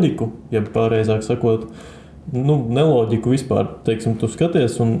loģiku, ja pareizāk sakot, neloģiku vispār, teiksim, tu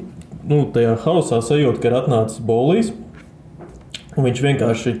skaties, un tajā hausā sajūt, ka ir atnācis Bolijs, un viņš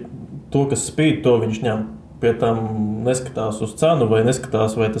vienkārši to, kas spīd, to viņš ņem. Pie tam neskatās uz cenu, vai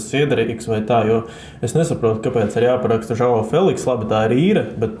neskatās, vai tas iederīgs, vai tā, jo es nesaprotu, kāpēc ir jāparaksta Žao Feliks, labi, tā ir īre,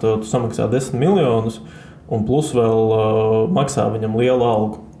 bet tu samaksā 10 miljonus, un plus vēl maksā viņam lielu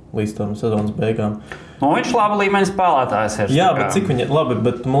algu līdz tam sezonas beigām. Viņš laba līmeņa spēlētājs ir. Jā, bet cik viņi labi,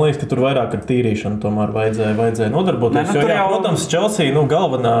 bet man liekas, ka tur vairāk ar tīrīšanu tomēr vajadzēja nodarboties. Protams, Chelsea,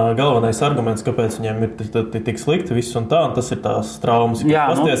 galvenais arguments, kāpēc viņiem ir tik slikti viss un tā, un tas ir tās traumas.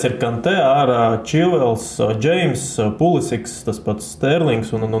 Pasties ir Kanté, ārā Chilwells, James, Pulisiks, tas pats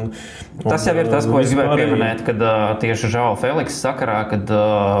Sterlings un tas jau ir tas, ko es gribēju pieminēt, kad tieši Žao Feliks sakarā, kad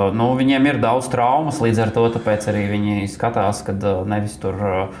viņiem ir daudz traumas, līdz ar to, tāpēc arī viņi skatās, kad nevis tur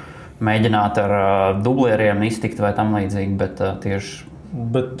mēģināt ar dublieriem iztikt vai tam līdzīgi, bet tieši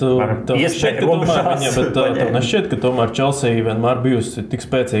tev nešķiet, ka tomēr Chelsea vienmēr bijusi tik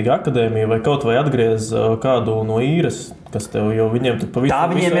spēcīga akadēmija vai kaut vai atgriez kādu no īres, kas tev, jo viņiem tur pavisam... Tā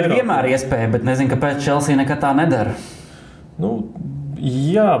viņiem ir vienmēr iespēja, bet nezinu, kāpēc Chelsea nekad tā nedara.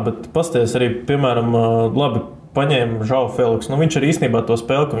 Jā, bet pasties arī, piemēram, labi, paņēma Žao Feliks. Viņš arī īstenībā to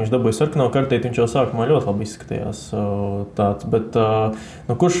spēli, ka viņš dabūja sarkano kartīti, viņš jau sākumā ļoti labi izskatījās tāds. Bet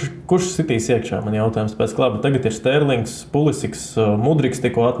kurš sitīs iekšā, man jautājums pēc klāba. Tagad ir Sterlings, Pulisiks, Mudriks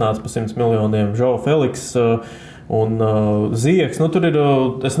tikko atnāca pa 100 miljoniem, Žao Feliks un Ziyechs. Tur ir,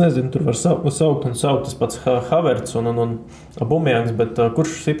 es nezinu, tur var saukt tas pats Havertz un Aubameyang, bet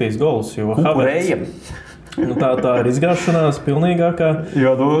kurš sitīs golus? Tā ir izgāšanās pilnīgākā.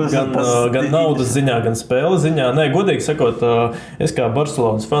 Gan naudas ziņā, gan spēles ziņā. Nē, godīgi sakot, es kā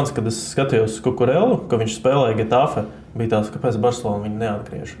Barcelonas fans, kad es skatījos Kukurelu, ka viņš spēlēja Getafe, bija tās, kāpēc Barcelona viņu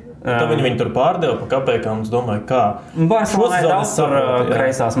neatgriež. Tad viņi tur pārdeva pa kapēkām, un es domāju, kā. Barcelonai daudz tur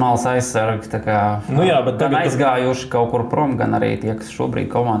kreisās malas aizsargi, gan aizgājuši kaut kur prom, gan arī tie, kas šobrīd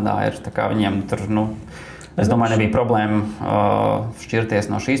komandā ir, viņiem tur, es domāju, nebija problēma šķirties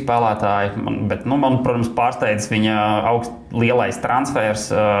no šī spēlētāja, bet, man, protams, pārsteidz viņa lielais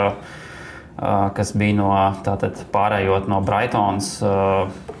transfers, kas bija pārējot no Brightons.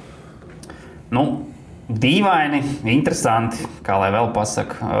 Dīvaini, interesanti, kā lai vēl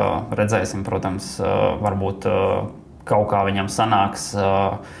pasaka. Redzēsim, protams, varbūt kaut kā viņam sanāks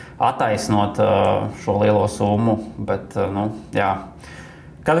attaisnot šo lielo summu, bet, jā.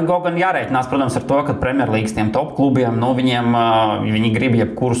 Kad kaut gan jārēķinās, protams, ar to, ka Premjerlīgas tiem top klubiem, viņi grib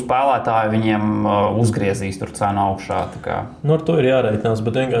jebkuru spēlētāju, viņiem uzgriezīs tur cenu augšā. Ar to ir jārēķinās,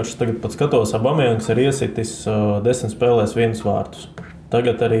 bet vienkārši tagad pat skatos, Aubameyangs ir iesitis 10 spēlēs 1 vārtus.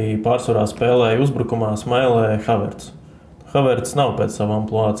 Tagad arī pārsvarā spēlēja uzbrukumā Smailē Havertz. Havertz nav pēc savu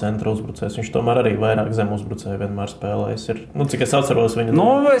amplua centra uzbrucējs. Viņš tomēr arī vairāk zem uzbrucēju vienmēr spēlējis. Cik es atceros viņu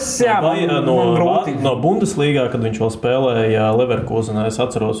no Bundeslīgā, kad viņš vēl spēlēja Leverkusenā, es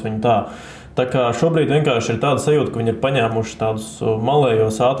atceros viņu tā. Tā kā šobrīd vienkārši ir tāda sajūta, ka viņi ir paņēmuši tādus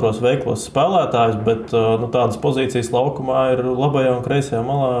malējos, ātros, veiklos spēlētājus, bet tādas pozīcijas laukumā ir labajā un kreisajā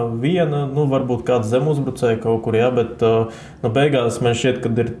malā viena, varbūt kāds zemuzbrucēji kaut kur, bet beigās man šķiet, ka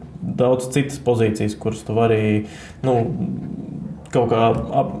ir daudz citas pozīcijas, kuras tu vari kaut kā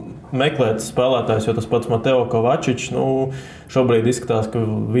meklēt spēlētājus, jo tas pats Mateo Kovačičs šobrīd izskatās, ka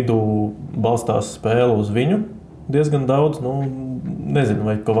vidū balstās spēle uz viņu diezgan daudz. Nezinu,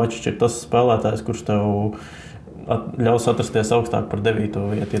 vai Kovačičs ir tas spēlētājs, kurš tev ļaus atrasties augstāk par 9. vietu,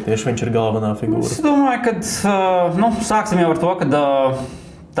 ja tieši viņš ir galvenā figūra. Es domāju, ka sāksim jau ar to, ka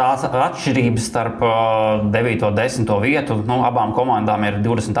tās atšķirības starp 9. un 10. vietu abām komandām ir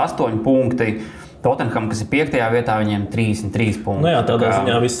 28 punkti. Tottenham, kas ir 5. vietā, viņiem 33 punkti. Tādā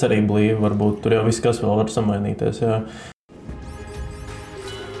ziņā viss arī blīvi, varbūt tur jau viss, kas vēl var samainīties. Jā.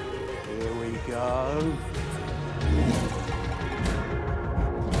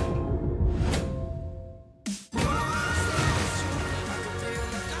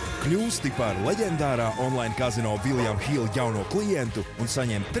 Kļūsti par leģendārā online kazino William Hill jauno klientu un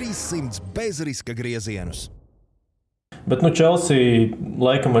saņem 300 bezriska griezienus. Bet Chelsea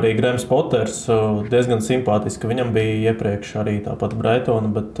laikam arī Grahams Potters diezgan simpātiski. Viņam bija iepriekš arī tāpat Brightona,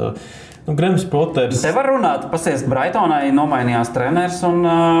 bet Grahams Potters... Te var runāt, pasies Brightonai nomainījās treneris un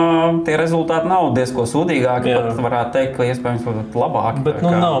tie rezultāti nav diezko sūdīgāki, pat varētu teikt, ka iespējams pat labāki. Bet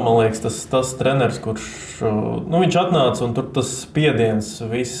nav, man liekas, tas treneris, kurš... viņš atnāca un tur tas spiediens,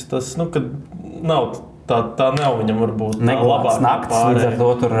 viss tas, kad nav... Tā nav viņam varbūt labāk nakts, līdz ar to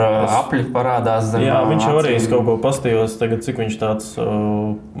tur apļi parādās zem. Jā, viņš jau arī kaut ko pastījos tagad, cik viņš tāds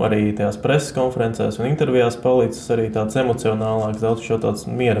arī tajās preses konferencēs un intervijās palicis arī tāds emocionālāks, daudz šo tāds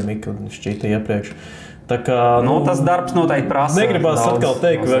miera mika šķīta iepriekš. Tā kā, tas darbs noteikti prasa. Negribās atkal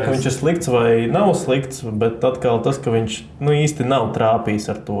teikt, vai ka viņš ir slikts vai nav slikts, bet atkal tas, ka viņš īsti nav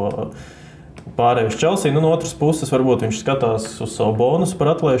trāpījis ar to pārējuši Chelsea. No otras puses, varbūt viņš skatās uz savu bonusu par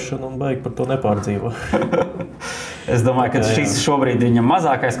atlaišanu un beig par to nepārdzīvo. Es domāju, ka šis šobrīd viņam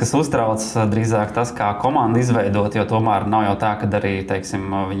mazākais, kas uztrauc, drīzāk tas, kā komandu izveidot, jo tomēr nav jau tā, ka arī,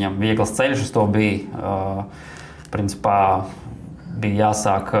 viņam viegls ceļš uz to bija. Principā bija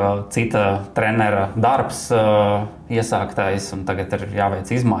jāsāk cita trenera darbs iesāktais un tagad ir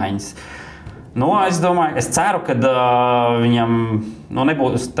jāveic izmaiņas. Es domāju, es ceru, ka viņam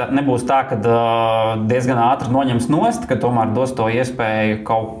nebūs tā, ka diezgan ātri noņems nost, ka tomēr dos to iespēju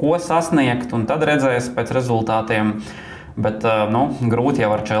kaut ko sasniegt un tad redzēs pēc rezultātiem. Bet grūti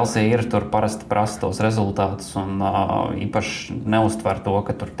jau ar Chelsea ir, tur parasti prasa tos rezultātus un īpaši neuztver to,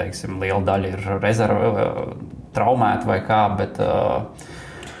 ka tur, liela daļa ir traumēta vai kā, bet...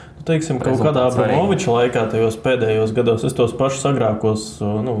 Kaut kādā Abramoviča laikā, tajos pēdējos gados, es tos pašus agrākos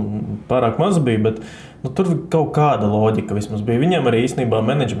pārāk maz biju, bet tur kaut kāda loģika vismaz bija. Viņam arī īstenībā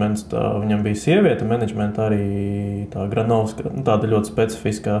menedžments, viņam bija sieviete, menedžmenta arī tā Granovska, tāda ļoti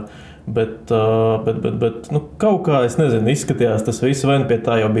specifiskā, bet kaut kā, es nezinu, izskatījās tas viss, vai pie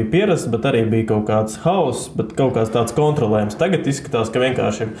tā jau bija pierasts, bet arī bija kaut kāds hauss, bet kaut kāds tāds kontrolējums. Tagad izskatās, ka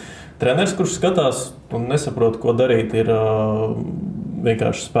vienkārši ir treneris, kurš skatās un nesaprot, ko darīt, ir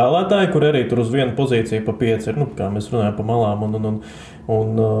vienkārši spēlētāji, kur arī tur uz vienu pozīciju pa 5 ir, kā mēs runājam, pa malām un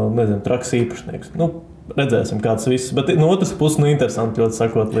nezinu, traks īpašnieks. Redzēsim, kāds viss. Bet no otras puses, interesanti ļoti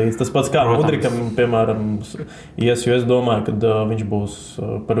sakot līdzi. Tas pats kā Mudrikam, piemēram, jo es domāju, ka viņš būs,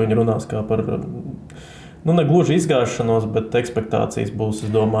 par viņu runās kā par, ne gluži izgāšanos, bet ekspektācijas būs,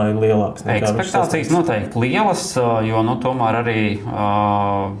 es domāju, lielākas. Ekspektācijas noteikti lielas, jo, tomēr arī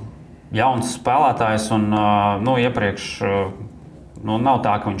jauns spēlētājs un, iepriekš nav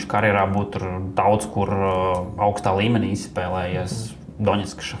tā, ka viņš karjerā būtu daudz kur augstā līmenī izspēlējies.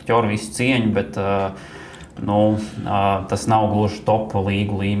 Doņetska, Šahtjora visu cieņu, bet tas nav gluži top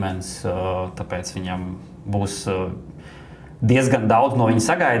līgu līmenis, tāpēc viņam būs diezgan daudz no viņa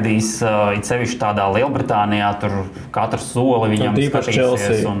sagaidīs, it sevišķi tādā Lielbritānijā, tur katru soli viņam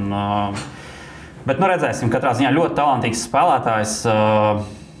skatīsies. Bet redzēsim, katrā ziņā ļoti talantīgs spēlētājs,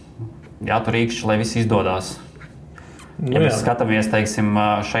 jātur īkšķi, lai viss izdodās. Ja mēs skatāmies,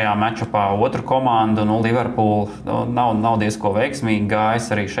 šajā matčupā otru komandu, Liverpool nav diezko veiksmīgi gājis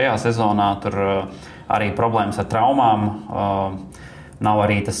arī šajā sezonā. Tur arī problēmas ar traumām. Nav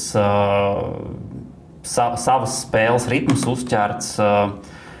arī tas savas spēles ritms uzķerts.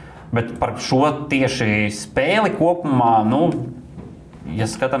 Bet par šo tieši spēli kopumā, ja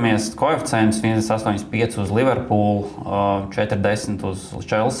skatāmies koeficients 1,85 uz Liverpool, 40 uz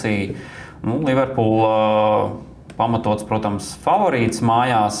Chelsea, Liverpool pamatots, protams, favorīts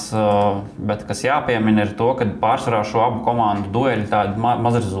mājās, bet kas jāpiemina ir to, ka pārsvarā šo abu komandu dueļi tādi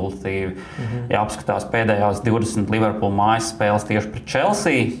mazrezultatīvi. Ja apskatās pēdējās 20 Liverpool mājas spēles tieši pret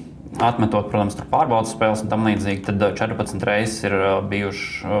Chelsea, atmetot, protams, pārbaudas spēles un tam līdzīgi, tad 14 reizes ir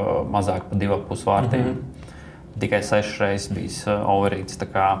bijuši mazāk par 2,5 vārtiem. Tikai 6 reizes bijis overīts. Tā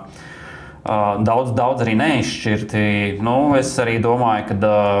kā daudz arī neizšķirti. Es arī domāju,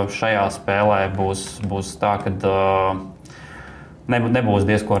 ka šajā spēlē būs tā, ka nebūs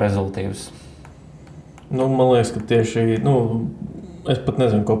diezko rezultīvs. Man liekas, ka tieši, es pat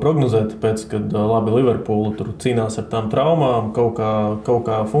nezinu, ko prognozēt, tāpēc, ka labi Liverpool tur cīnās ar tām traumām, kaut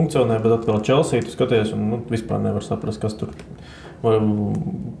kā funkcionē, bet atkal Chelsea tu skaties un vispār nevar saprast, kas tur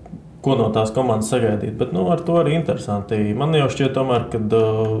ko no tās komandas sagaidīt. Bet ar to arī interesanti. Man jau šķiet tomēr, ka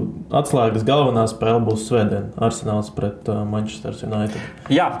atslēgas galvenā spēle būs svētdien. Arsenāls pret Manchester United.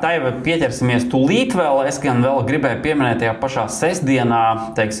 Jā, tā jau pieķersimies tūlīt vēl. Es gan vēl gribēju pieminēt tajā pašā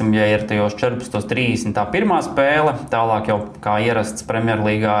sestdienā, ja ir tajos 14.30 tā pirmā spēle, tālāk jau kā ierasts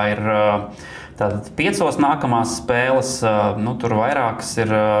Premjerlīgā ir tātad 5 nākamās spēles. Tur vairākas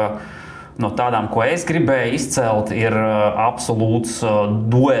ir no tādām, ko es gribēju izcelt, ir absolūts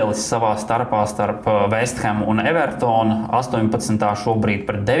duelis savā starpā starp West Ham un Evertonu. 18. šobrīd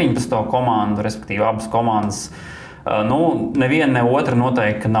pret 19. komandu, respektīvi abas komandas. Neviena, ne otra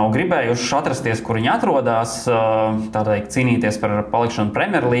noteikti nav gribējuši atrasties, kur viņi atrodas, tā teikt, cīnīties par palikšanu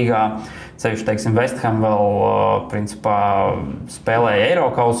Premjerlīgā. Sevišķi, teiksim, West Ham vēl principā spēlēja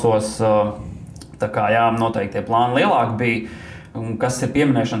Eirokausos, tā kā jā, noteikti tie plāni lielāki bija. Kas ir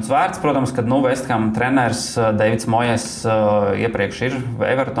pieminēšanas vērts, protams, kad West Ham treneris Davids Moyes iepriekš ir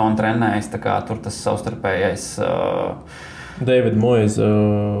Evertonu trenējis, tā kā tur tas savstarpējais David Moyes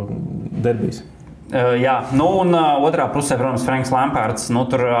derbijs. Jā, un otrā pusē, protams, Franks Lampards.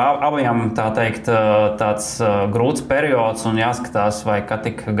 Tur abiem tā teikt tāds grūts periods un jāskatās, vai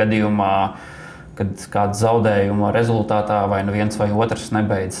tik gadījumā, kad kāda zaudējuma rezultātā vai viens vai otrs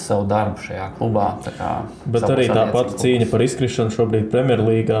nebeidz savu darbu šajā klubā. Bet arī tā pati cīņa par izkrišanu šobrīd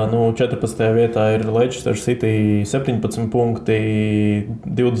Premjerlīgā. 14. vietā ir Leicester City 17 punkti,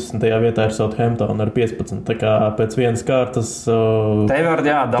 20. vietā ir Southampton ar 15. Tā kā pēc vienas kārtas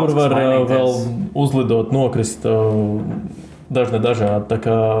tur var vēl uzlidot, nokrist dažādi. Tā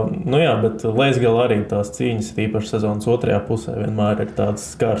kā, bet Leizgala arī tās cīņas, īpaši sezonas otrajā pusē, vienmēr ir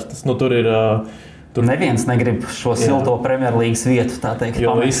tādas karstas. Tur ir neviens negrib šo silto Premjerlīgas vietu, tā teikt.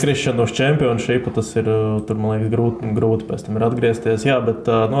 Jo izkrišana uz čempionšīpu, tas ir, tur, man liekas, grūti pēc tam ir atgriezties. Jā, bet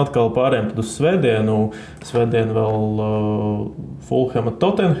atkal pārējiem tad uz svētdienu. Svētdienu vēl Fulhama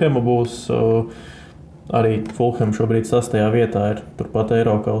Tottenhama būs. Arī Fulham šobrīd 6. vietā ir. Turpat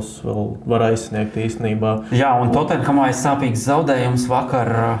Eirokaus vēl var aizsniegt īstenībā. Jā, un Tottenhamā ir sāpīgs zaudējums.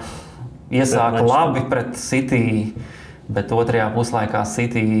 Vakar iesāka labi pret City, bet otrajā puslaikā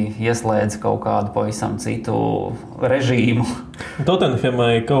City ieslēdza kaut kādu pavisam citu režīmu.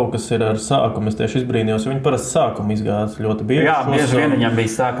 Tottenhamai kaut kas ir ar sākumu. Es tieši izbrīnījos. Viņi parasti sākumu izgāz ļoti bieži. Jā, bieži vien viņam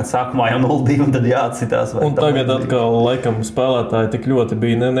bija sākumā jau 0-2, un tad jāatcitās. Un tagad atkal, laikam, spēlētāji tik ļoti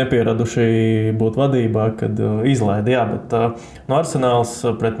bija nepieraduši būt vadībā, kad izlaida. Jā, bet Arsenāls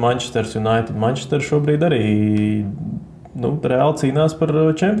pret Manchester United. Manchester šobrīd arī reāli cīnās par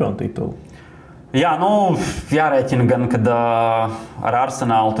čempionu titulu. Jā, jārēķina gan, kad ar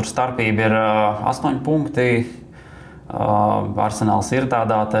Arsenālu tur starpība ir 8 punkti. Arsenāls ir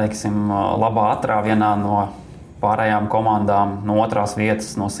tādā, teiksim, labā atrāvienā no pārējām komandām. No otrās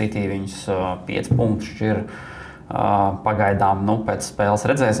vietas, no City, viņus 5 punktus šķir. Pagaidām, pēc spēles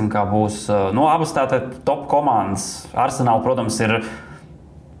redzēsim, kā būs. Abas tātad top komandas. Arsenāla, protams, ir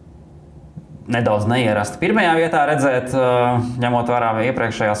nedaudz neierasti pirmajā vietā redzēt, ņemot vērā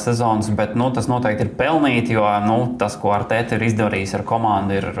iepriekšējās sezonas, bet tas noteikti ir pelnīti, jo tas, ko Arteta ir izdarījis ar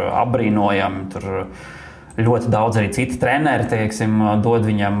komandu, ir apbrīnojami. Tur ļoti daudz arī citi treneri, teiksim, dod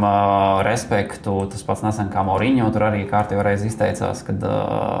viņam respektu. Tas pats nesen kā Mourinho tur arī kārtībā reiz izteicās, kad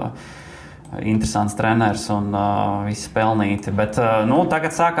interesants treneris un viss pelnīti. Bet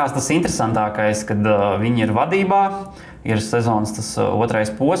tagad sākās tas interesantākais, kad viņi ir vadībā. Ir sezonas tas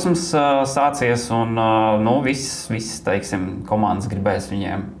otrais posms sācies, un viss, teiksim, komandas gribēs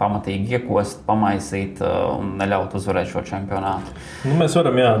viņiem pamatīgi iekost, pamaisīt un neļaut uzvarēt šo čempionātu. Mēs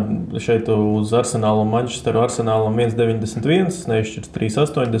varam, šeit uz Arsenālu un Manchesteru. Arsenālam 1,91, neizšķirts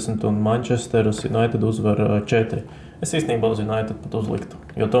 3,80 un Manchesteras United uzvar 4. Es īstenībā uz United pat uzliktu,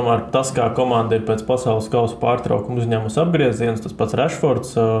 jo tomēr tas, kā komanda ir pēc pasaules kausa pārtraukuma uzņēmusi apgriezienus, tas pats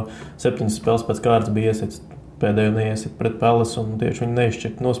Rashfords 7 spēles pēc kārtas bija iesits. Pēdējo neiesit pret Palace, un tieši viņi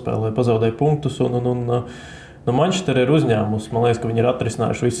neizšķirti nospēlēja, pazaudēja punktus. Manchester ir uzņēmusi. Man liekas, ka viņi ir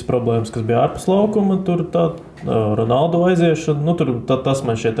atrisinājuši visas problēmas, kas bija ārpus laukuma. Tur tā Ronaldo aiziešana, tas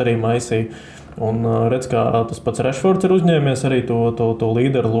man šeit arī maisīja. Un redz, kā tas pats Rashfords ir uzņēmies arī to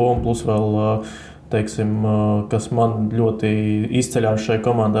līderu lomu, plus vēl, teiksim, kas man ļoti izceļās šai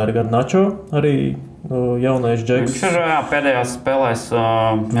komandā ir Garnacho, arī jaunais džeks. Viņš ir pēdējās spēlēs.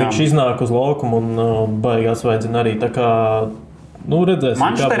 Viņš iznāk uz laukumu un baigās vajadzina arī. Tā kā, redzēsim.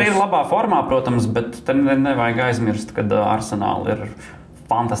 Manchester ir labā formā, protams, bet te nevajag aizmirst, kad Arsenāli ir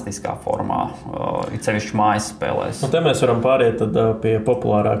fantastiskā formā, it sevišķi mājas spēlēs. Te mēs varam pāriet tad pie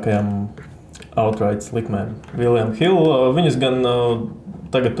populārākajām outright likmēm. William Hill, viņas gan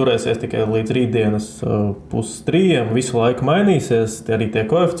tagad turēsies tikai līdz rītdienas 2:30. Visu laiku mainīsies, arī tie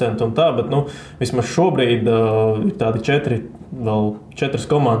koeficienti un tā, bet vismaz šobrīd ir tādi 4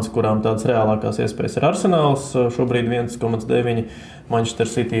 komandas, kurām tādas reālākās iespējas ir Arsenāls. Šobrīd 1,9, Manchester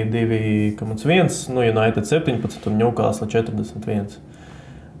City 2,1, United 17 un Newcastle 41.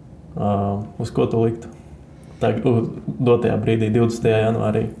 Uz ko tu liktu? Dotajā brīdī, 20.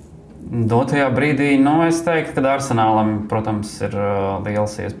 janvārī. Dotajā brīdī, es teiktu, ka Arsenālam, protams, ir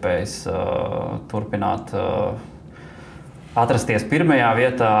liels iespējas turpināt atrasties pirmajā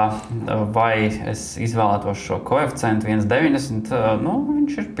vietā, vai es izvēlētos šo koeficientu 1,90.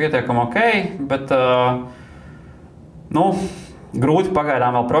 Viņš ir pietiekami ok, bet grūti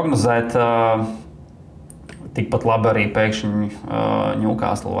pagaidām vēl prognozēt. Tikpat labi arī pēkšņi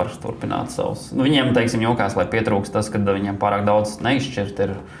Newcastle var turpināt savus. Viņiem, teiksim, Newcastle pietrūks tas, ka viņiem pārāk daudz neizšķirt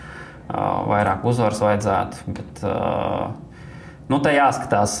ir, vairāk uzvaras vajadzētu, bet te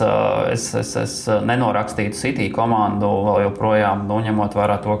jāskatās, es nenorakstītu City komandu vēl joprojām, ņemot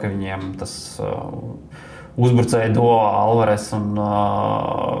vērā to, ka viņiem tas uzbrucēja duo Alvarez un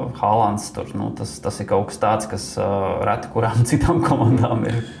Haalands tur, tas ir kaut kas tāds, kas reti kurām citām komandām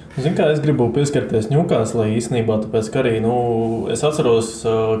ir. Zin kā, es gribu pieskarties Newcastle īstenībā, tāpēc, ka arī, es atceros,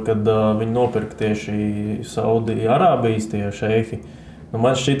 kad viņi nopirka tieši Saudi Arābijas tie šeifi.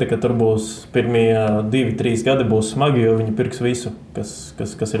 Man šķita, ka tur būs pirmie 2-3 gadi būs smagi, jo viņi pirks visu,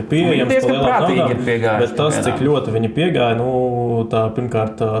 kas ir pieejams. Diezgan prātīgi ir piegājuši. Bet tas, cik ļoti viņi piegāja,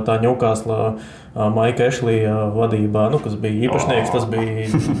 pirmkārt tā Newcastle Maika Ešlija vadībā, kas bija īpašnieks, tas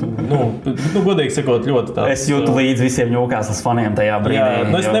bija, godīgi sakot, ļoti tāds. Es jūtu līdz visiem Newcastle faniem tajā brīdī. Jā,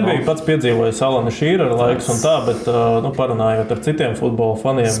 es nebiju pats piedzīvojis Alana Šīrera laikus un tā, bet, parunājot ar citiem futbola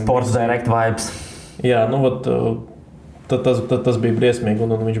faniem. Sports Direct vibes. Jā, Tas bija briesmīgi,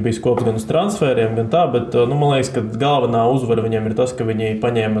 un viņš bija skops gan uz transferiem, gan tā, bet man liekas, ka galvenā uzvara viņiem ir tas, ka viņi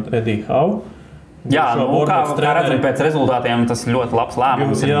paņēma Eddie Howe. Jā, kā redzam pēc rezultātiem, tas ļoti labs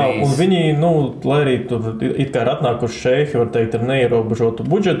lēmums ir bijis. Un viņi, lai arī tur it kā ir atnākuši šeihi, var teikt, ar neierobežotu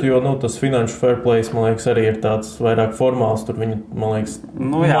budžetu, jo, tas finanšu fair play, man liekas, arī ir tāds vairāk formāls, tur viņi, man liekas,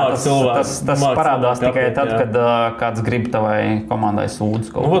 tas parādās tikai tad, kad kāds grib tavai komandai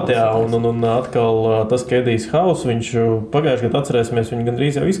sūdz kaut kā. Un atkal tas, ka Edijs Haus, viņš pagājuši gadu atcerēsimies, viņi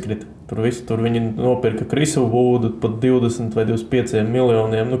gandrīz jau izkrita. Tur viņi nopirka Krisu Vūdu pat 20 vai 25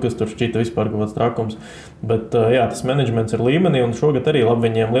 miljoniem, kas tur šķita vispār kaut kāds trakums. Bet tas menedžments ir līmenī, un šogad arī labi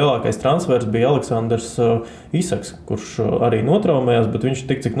viņiem lielākais transfers bija Aleksandrs Isaks, kurš arī notraumējās, bet viņš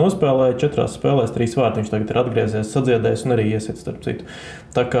tik cik nospēlēja 4 spēlēs 3 vārti. Viņš tagad ir atgriezies, sadziedējis un arī iesiet starp citu.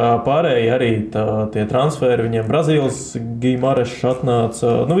 Tā kā pārējie arī tie transferi, viņiem Brazīles Gimarešs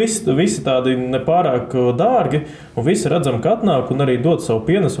atnāca, visi tādi nepārāk dārgi, un visi redzam, ka atnāk un arī dod savu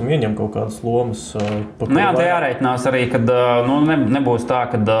pienesumu, ieņem kaut kādas lomas. Te jārēķinās arī, kad nebūs tā,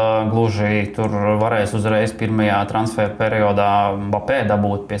 kad gluži tur varēs uzreiz pirmajā transferu periodā Mbappé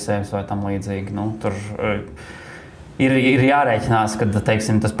dabūt pie sevis vai tam līdzīgi. Tur ir jārēķinās, ka,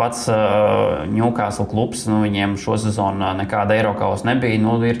 teiksim, tas pats Newcastle klubs, viņiem šo sezonu nekāda Eirokausa nebija.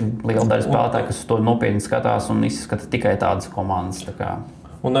 Ir liela daļa spēlētāji, kas to nopietni skatās un izskata tikai tādas komandas.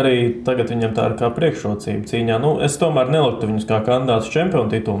 Un arī tagad viņam tā ir kā priekšrocība cīņā. Es tomēr neliktu viņus kā kandidātus čempionu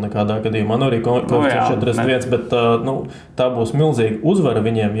titulu nekādā gadījumā. Man arī koeficients 41, bet tā būs milzīga uzvara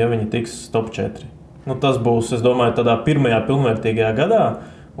viņiem, ja viņi tiks top 4. Tas būs, es domāju, tādā pirmajā pilnvērtīgajā gadā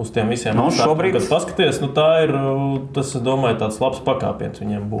uz tiem visiem apstākļiem, kad paskaties, tas, es domāju, tāds labs pakāpiens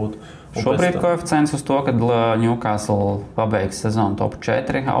viņiem būtu. Šobrīd koeficients uz to, kad Newcastle pabeigs sezonu top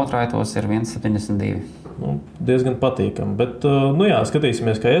 4 outrightos ir 1,72. Diezgan patīkami, bet,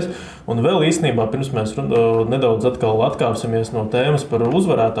 skatīsimies, kā ies. Un vēl īstenībā, pirms mēs nedaudz atkal atkāpsimies no tēmas par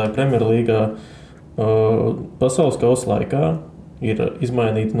uzvarētāju Premjerlīgā, pasaules kausa laikā ir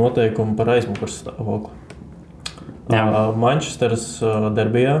izmainīti noteikumi par aizmugures stāvokli. Manchesteras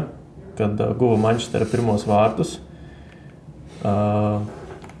derbijā, kad guva Manchestera pirmos vārtus,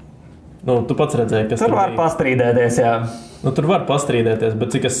 tu pats redzēji, kas tur var pastrīdēties, jā. Tur var pastrīdēties, bet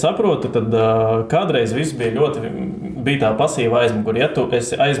cik es saprotu, tad kādreiz viss bija tā pasīva aizmugure. Ja tu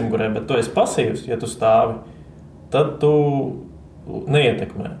esi aizmugurē, bet tu esi pasīvs, ja tu stāvi, tad tu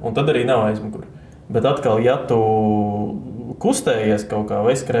neietekmē, un tad arī nav aizmugure. Bet atkal, ja tu kustējies kaut kā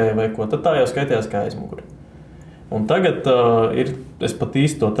vai skrēji vai ko, tad tā jau skaitījās kā aizmugure. Un tagad es pat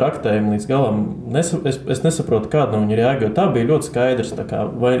īsti to traktējumu līdz galam. Es nesaprotu, kāda no viņa ir jēga, jo tā bija ļoti skaidrs.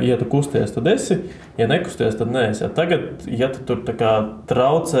 Vai, ja tu kusties, tad esi, ja nekusties, tad neesi. Tagad, ja tu tur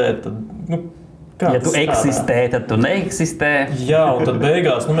traucē, tad... Ja tu eksistē, tad tu neeksistē. Jā, un tad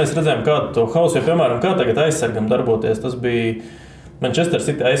beigās mēs redzējām, kādu to hausu, jo, piemēram, kā tagad aizsargam darboties. Tas bija Manchester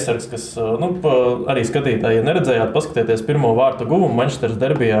City aizsargs, kas arī skatītāji, ja neredzējāt, paskatieties pirmo vārtu guvumu Manchesteras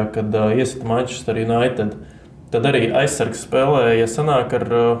derbijā, kad iesita Manchester United. Tad arī aizsargs spēlēja sanāk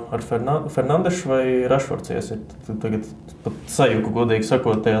ar Fernandešu vai Rashfords iesit. Tagad pat sajūku, godīgi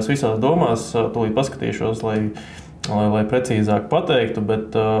sakot, tajās visās domās. Tūlīt paskatīšos, lai precīzāk pateiktu.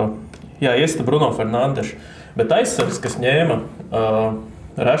 Bet, iesita Bruno Fernandešu. Bet aizsargs, kas ņēma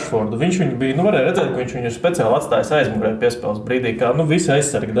Rashfordu, viņš viņu bija, varēja redzēt, ka viņš viņu speciāli atstājis aizmugurē piespēles brīdī, kā visi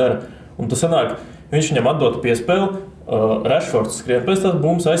aizsargi dara. Un tas sanāk, viņš viņam atdota piespēli, Rashfords skrien pēc tās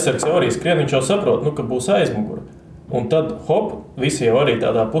bumbas, aizsargs jau arī skrien, viņš jau saprot, ka būs aizmugura. Un tad, hop, visi jau arī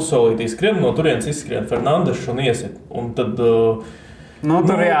tādā pusolītī skrien, no turienes izskrien Fernandešu un iesit. Un tad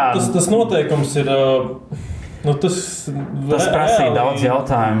tas noteikums ir... Tas prasīja daudz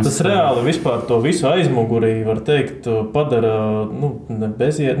jautājumus. Tas reāli vispār to visu aizmugurī, var teikt, padara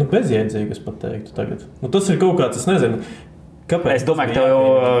bezjēdzīgu, es pat teiktu tagad. Tas ir kaut kāds, es nezinu, kāpēc. Es domāju, ka tev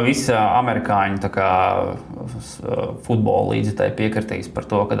jau visi amerikāņi tā kā futbola līdzekļi piekritīs par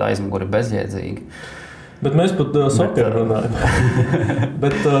to, ka aizmuguri ir bezjēdzīgi. Bet mēs pat socceru runājam.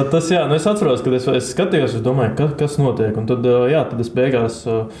 Bet tas, es atceros, kad es skatījos, es domāju, kas notiek. Un tad es beigās,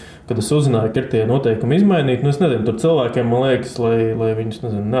 kad es uzzināju, ka ir tie noteikumi izmainīti, es nezinu, tur cilvēkiem, man liekas, lai viņus,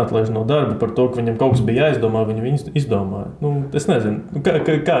 neatlaiž no darba par to, ka viņam kaut kas bija jāizdomā, viņi izdomāja. Es nezinu,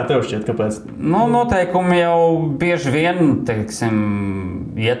 kā tev šķiet, kāpēc? Noteikumi jau bieži vien, teiksim,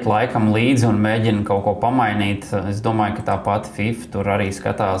 iet laikam līdzi un mēģina kaut ko pamainīt. Es domāju, ka tā pati FIFA tur arī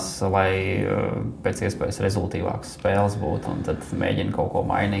skatās, lai pēc iespējas rezultīvākas spēles būtu, un tad mēģina kaut ko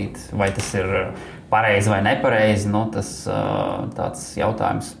mainīt. Vai tas ir pareizi vai nepareizi, tas tāds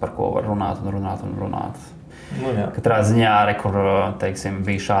jautājums, par ko var runāt. Katrā ziņā arī, kur teiksim,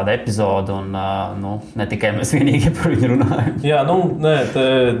 bija šāda epizode, un ne tikai mēs vienīgi par viņu runājam. Jā,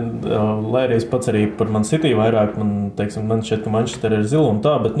 lai arī es pats arī par Man City vairāk, man šķiet, ka Manchester ir zila un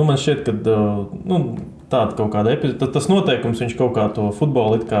tā, bet man šķiet, ka tāda kaut kāda epizode, tas noteikums, viņš kaut kā to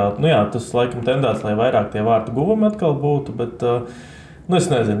futbolu it kā, tas laikam tendēts, lai vairāk tie vārtu guvumi atkal būtu, bet es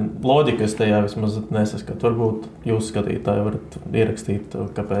nezinu, loģika es tajā vismaz nesaskatu. Varbūt jūs skatītāji varat ierakstīt,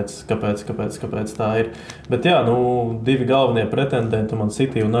 kāpēc tā ir. Bet divi galvenie pretendenti, Man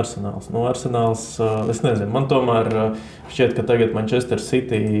City un Arsenāls. Arsenāls, es nezinu, man tomēr šķiet, ka tagad Manchester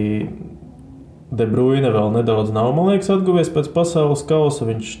City De Bruyne vēl nedaudz nav, man liekas, atguvies pēc pasaules kausa.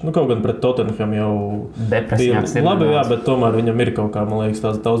 Viņš, kaut gan pret Tottenham jau bija labi, bet tomēr viņam ir kaut kā, man liekas,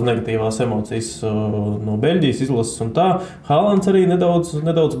 tās daudz negatīvās emocijas no Beļģijas izlases un tā. Haalands arī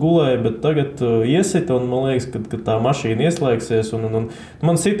nedaudz gulēja, bet tagad iesita un man liekas, ka tā mašīna ieslēgsies un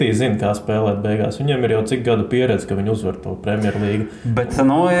Man City zina, kā spēlēt beigās. Viņiem ir jau cik gadu pieredze, ka viņi uzvar to Premier Līgu. Bet,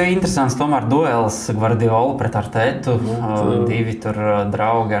 interesants tomēr duels Guardiola pret Artetu. Divi tur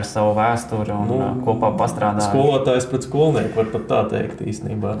draugi ar savu vēsturi un kopā pastrādāja. Skolotājs pret skolnieku var pat tā teikt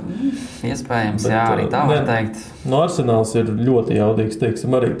īstenībā. Iespējams, bet, arī tā var teikt. Arsenāls ir ļoti jaudīgs,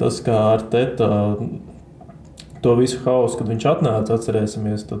 teiksim, arī tas, kā Arteta to visu hausu, kad viņš atnāca,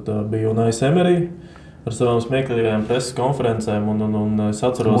 atcerēsimies, tad bija Unai Emery ar savām smieklīgajām preses konferencēm un es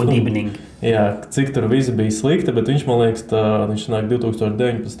atceros, cik tur visi bija slikti, bet viņš, man liekas, viņš nāk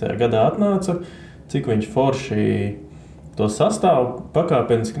 2019. gadā atnāca, cik viņš forši to sastāvu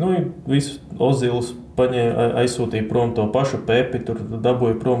pakāpeniski, visu Ozils aizsūtīja prom to pašu Pepi, tur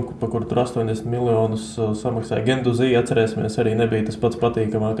dabūja prom, pa kuru tur 80 miljonus samaksāja. Genduzī, atcerēsimies, arī nebija tas pats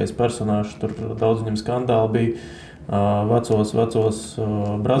patīkamākais personāžs, tur daudz viņam skandāli bija. Vecos Brazīļus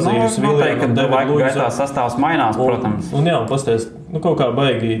Viljams. Noteikti, ka laika gaitā sastāvs mainās, protams. Un pasties, kaut kā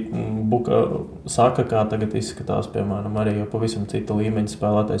baigi Saka, kā tagad izskatās, piemēram, arī jau pavisam cita līmeņa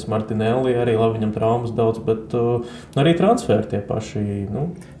spēlētais Martinelli, arī labi viņam traumas daudz, bet arī transferi tie paši.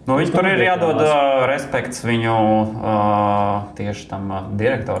 Viņš tur ir jādod respekts viņu tieši tam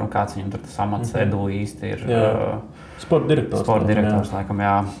direktoram, kāds viņam tur tas amats Edu īsti ir. Sporta direktors, laikam,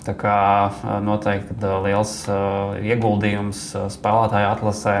 jā. Tā kā noteikti liels ieguldījums spēlētāju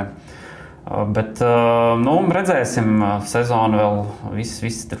atlasē. Bet, redzēsim, sezonu vēl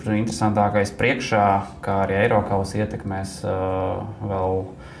viss tur interesantākais priekšā, kā arī Eirokausa ietekmēs vēl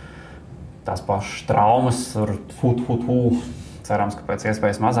tās pašas traumas, cerams, ka pēc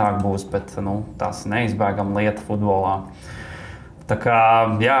iespējas mazāk būs, bet, tās neizbēgama lieta futbolā. Tā kā,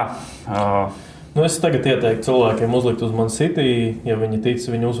 jā. Es tagad ieteiktu cilvēkiem uzlikt uz Man City, ja viņi tic,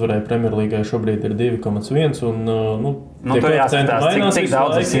 viņi uzvarēja Premjerlīgai, šobrīd ir 2,1 un, tur jāskatās, cik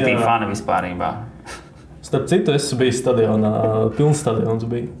daudz ir City fani vispārībā. Starp citu, es biju stadionā, pilns stadions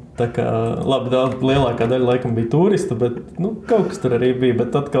bija. Tā kā, labi, lielākā daļa laikam bija turistu, bet, kaut kas tur arī bija,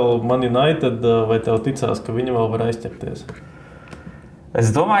 bet atkal Man United, vai tev ticās, ka viņi vēl var aizķerties? Es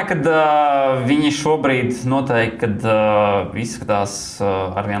domāju, ka viņi šobrīd noteikti izskatās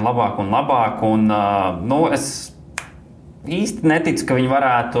arvien labāk un labāk. Es īsti neticu, ka viņi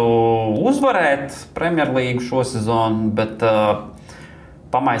varētu uzvarēt Premjerlīgu šo sezonu, bet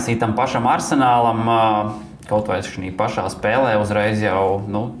pamaisītam pašam Arsenālam, kaut vai šī pašā spēlē uzreiz jau,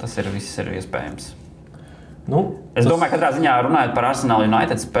 tas viss ir iespējams. Es domāju, ka katrā ziņā runājot par Arsenal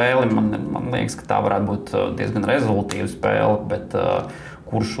United spēli, man liekas, ka tā varētu būt diezgan rezultīva spēle, bet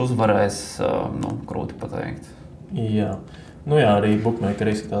kurš uzvarēs, grūti pateikt. Jā. Arī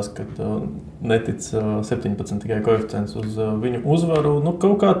bookmakeri izskatās, ka netic 17 tikai koeficients uz viņu uzvaru.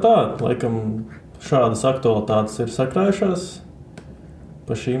 Kaut kā tā, laikam šādas aktualitātes ir sakrājušās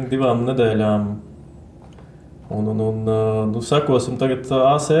pa šīm 2 nedēļām. Un sekosim tagad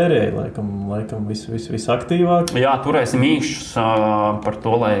A sērijai, laikam visaktīvāk. Jā, turēsim īkšķus par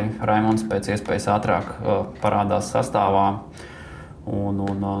to, lai Raimonds pēc iespējas ātrāk parādās sastāvā. Un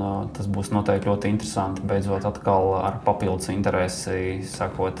tas būs noteikti ļoti interesanti. Beidzot, atkal ar papildus interesi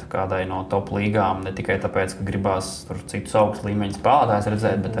sakot kādai no top līgām. Ne tikai tāpēc, ka gribās tur citus augstu līmeņu spēlētājus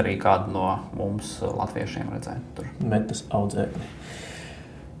redzēt, bet arī kādu no mums latviešiem redzēt. Tur. Metas audzēkņi.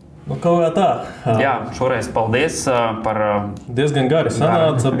 Kaut kā tā. Jā, šoreiz paldies par... Diezgan gari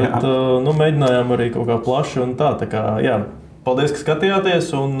sanāca, bet mēģinājām arī kaut kā plaši un tā kā, jā. Paldies, ka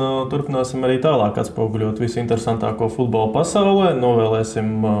skatījāties un turpināsim arī tālāk atspoguļot visu interesantāko futbola pasaulē.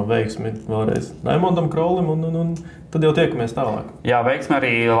 Novēlēsim veiksmi vēlreiz Raimondam Krolim un tad jau tiekamies tālāk. Jā, veiksmi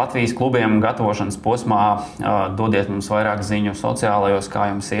arī Latvijas klubiem gatavošanas posmā. Dodiet mums vairāk ziņu sociālajos, kā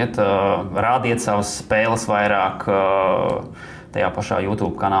jums iet. Rādiet savas spēles vairāk tajā pašā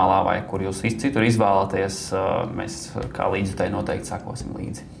YouTube kanālā vai kur jūs citur izvēlaties. Mēs kā līdzjutēji noteikti sekosim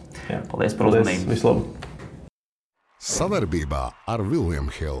līdzi. Jā. Paldies par uzmanību. Vislabāk! Savarbībā ar William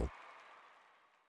Hill.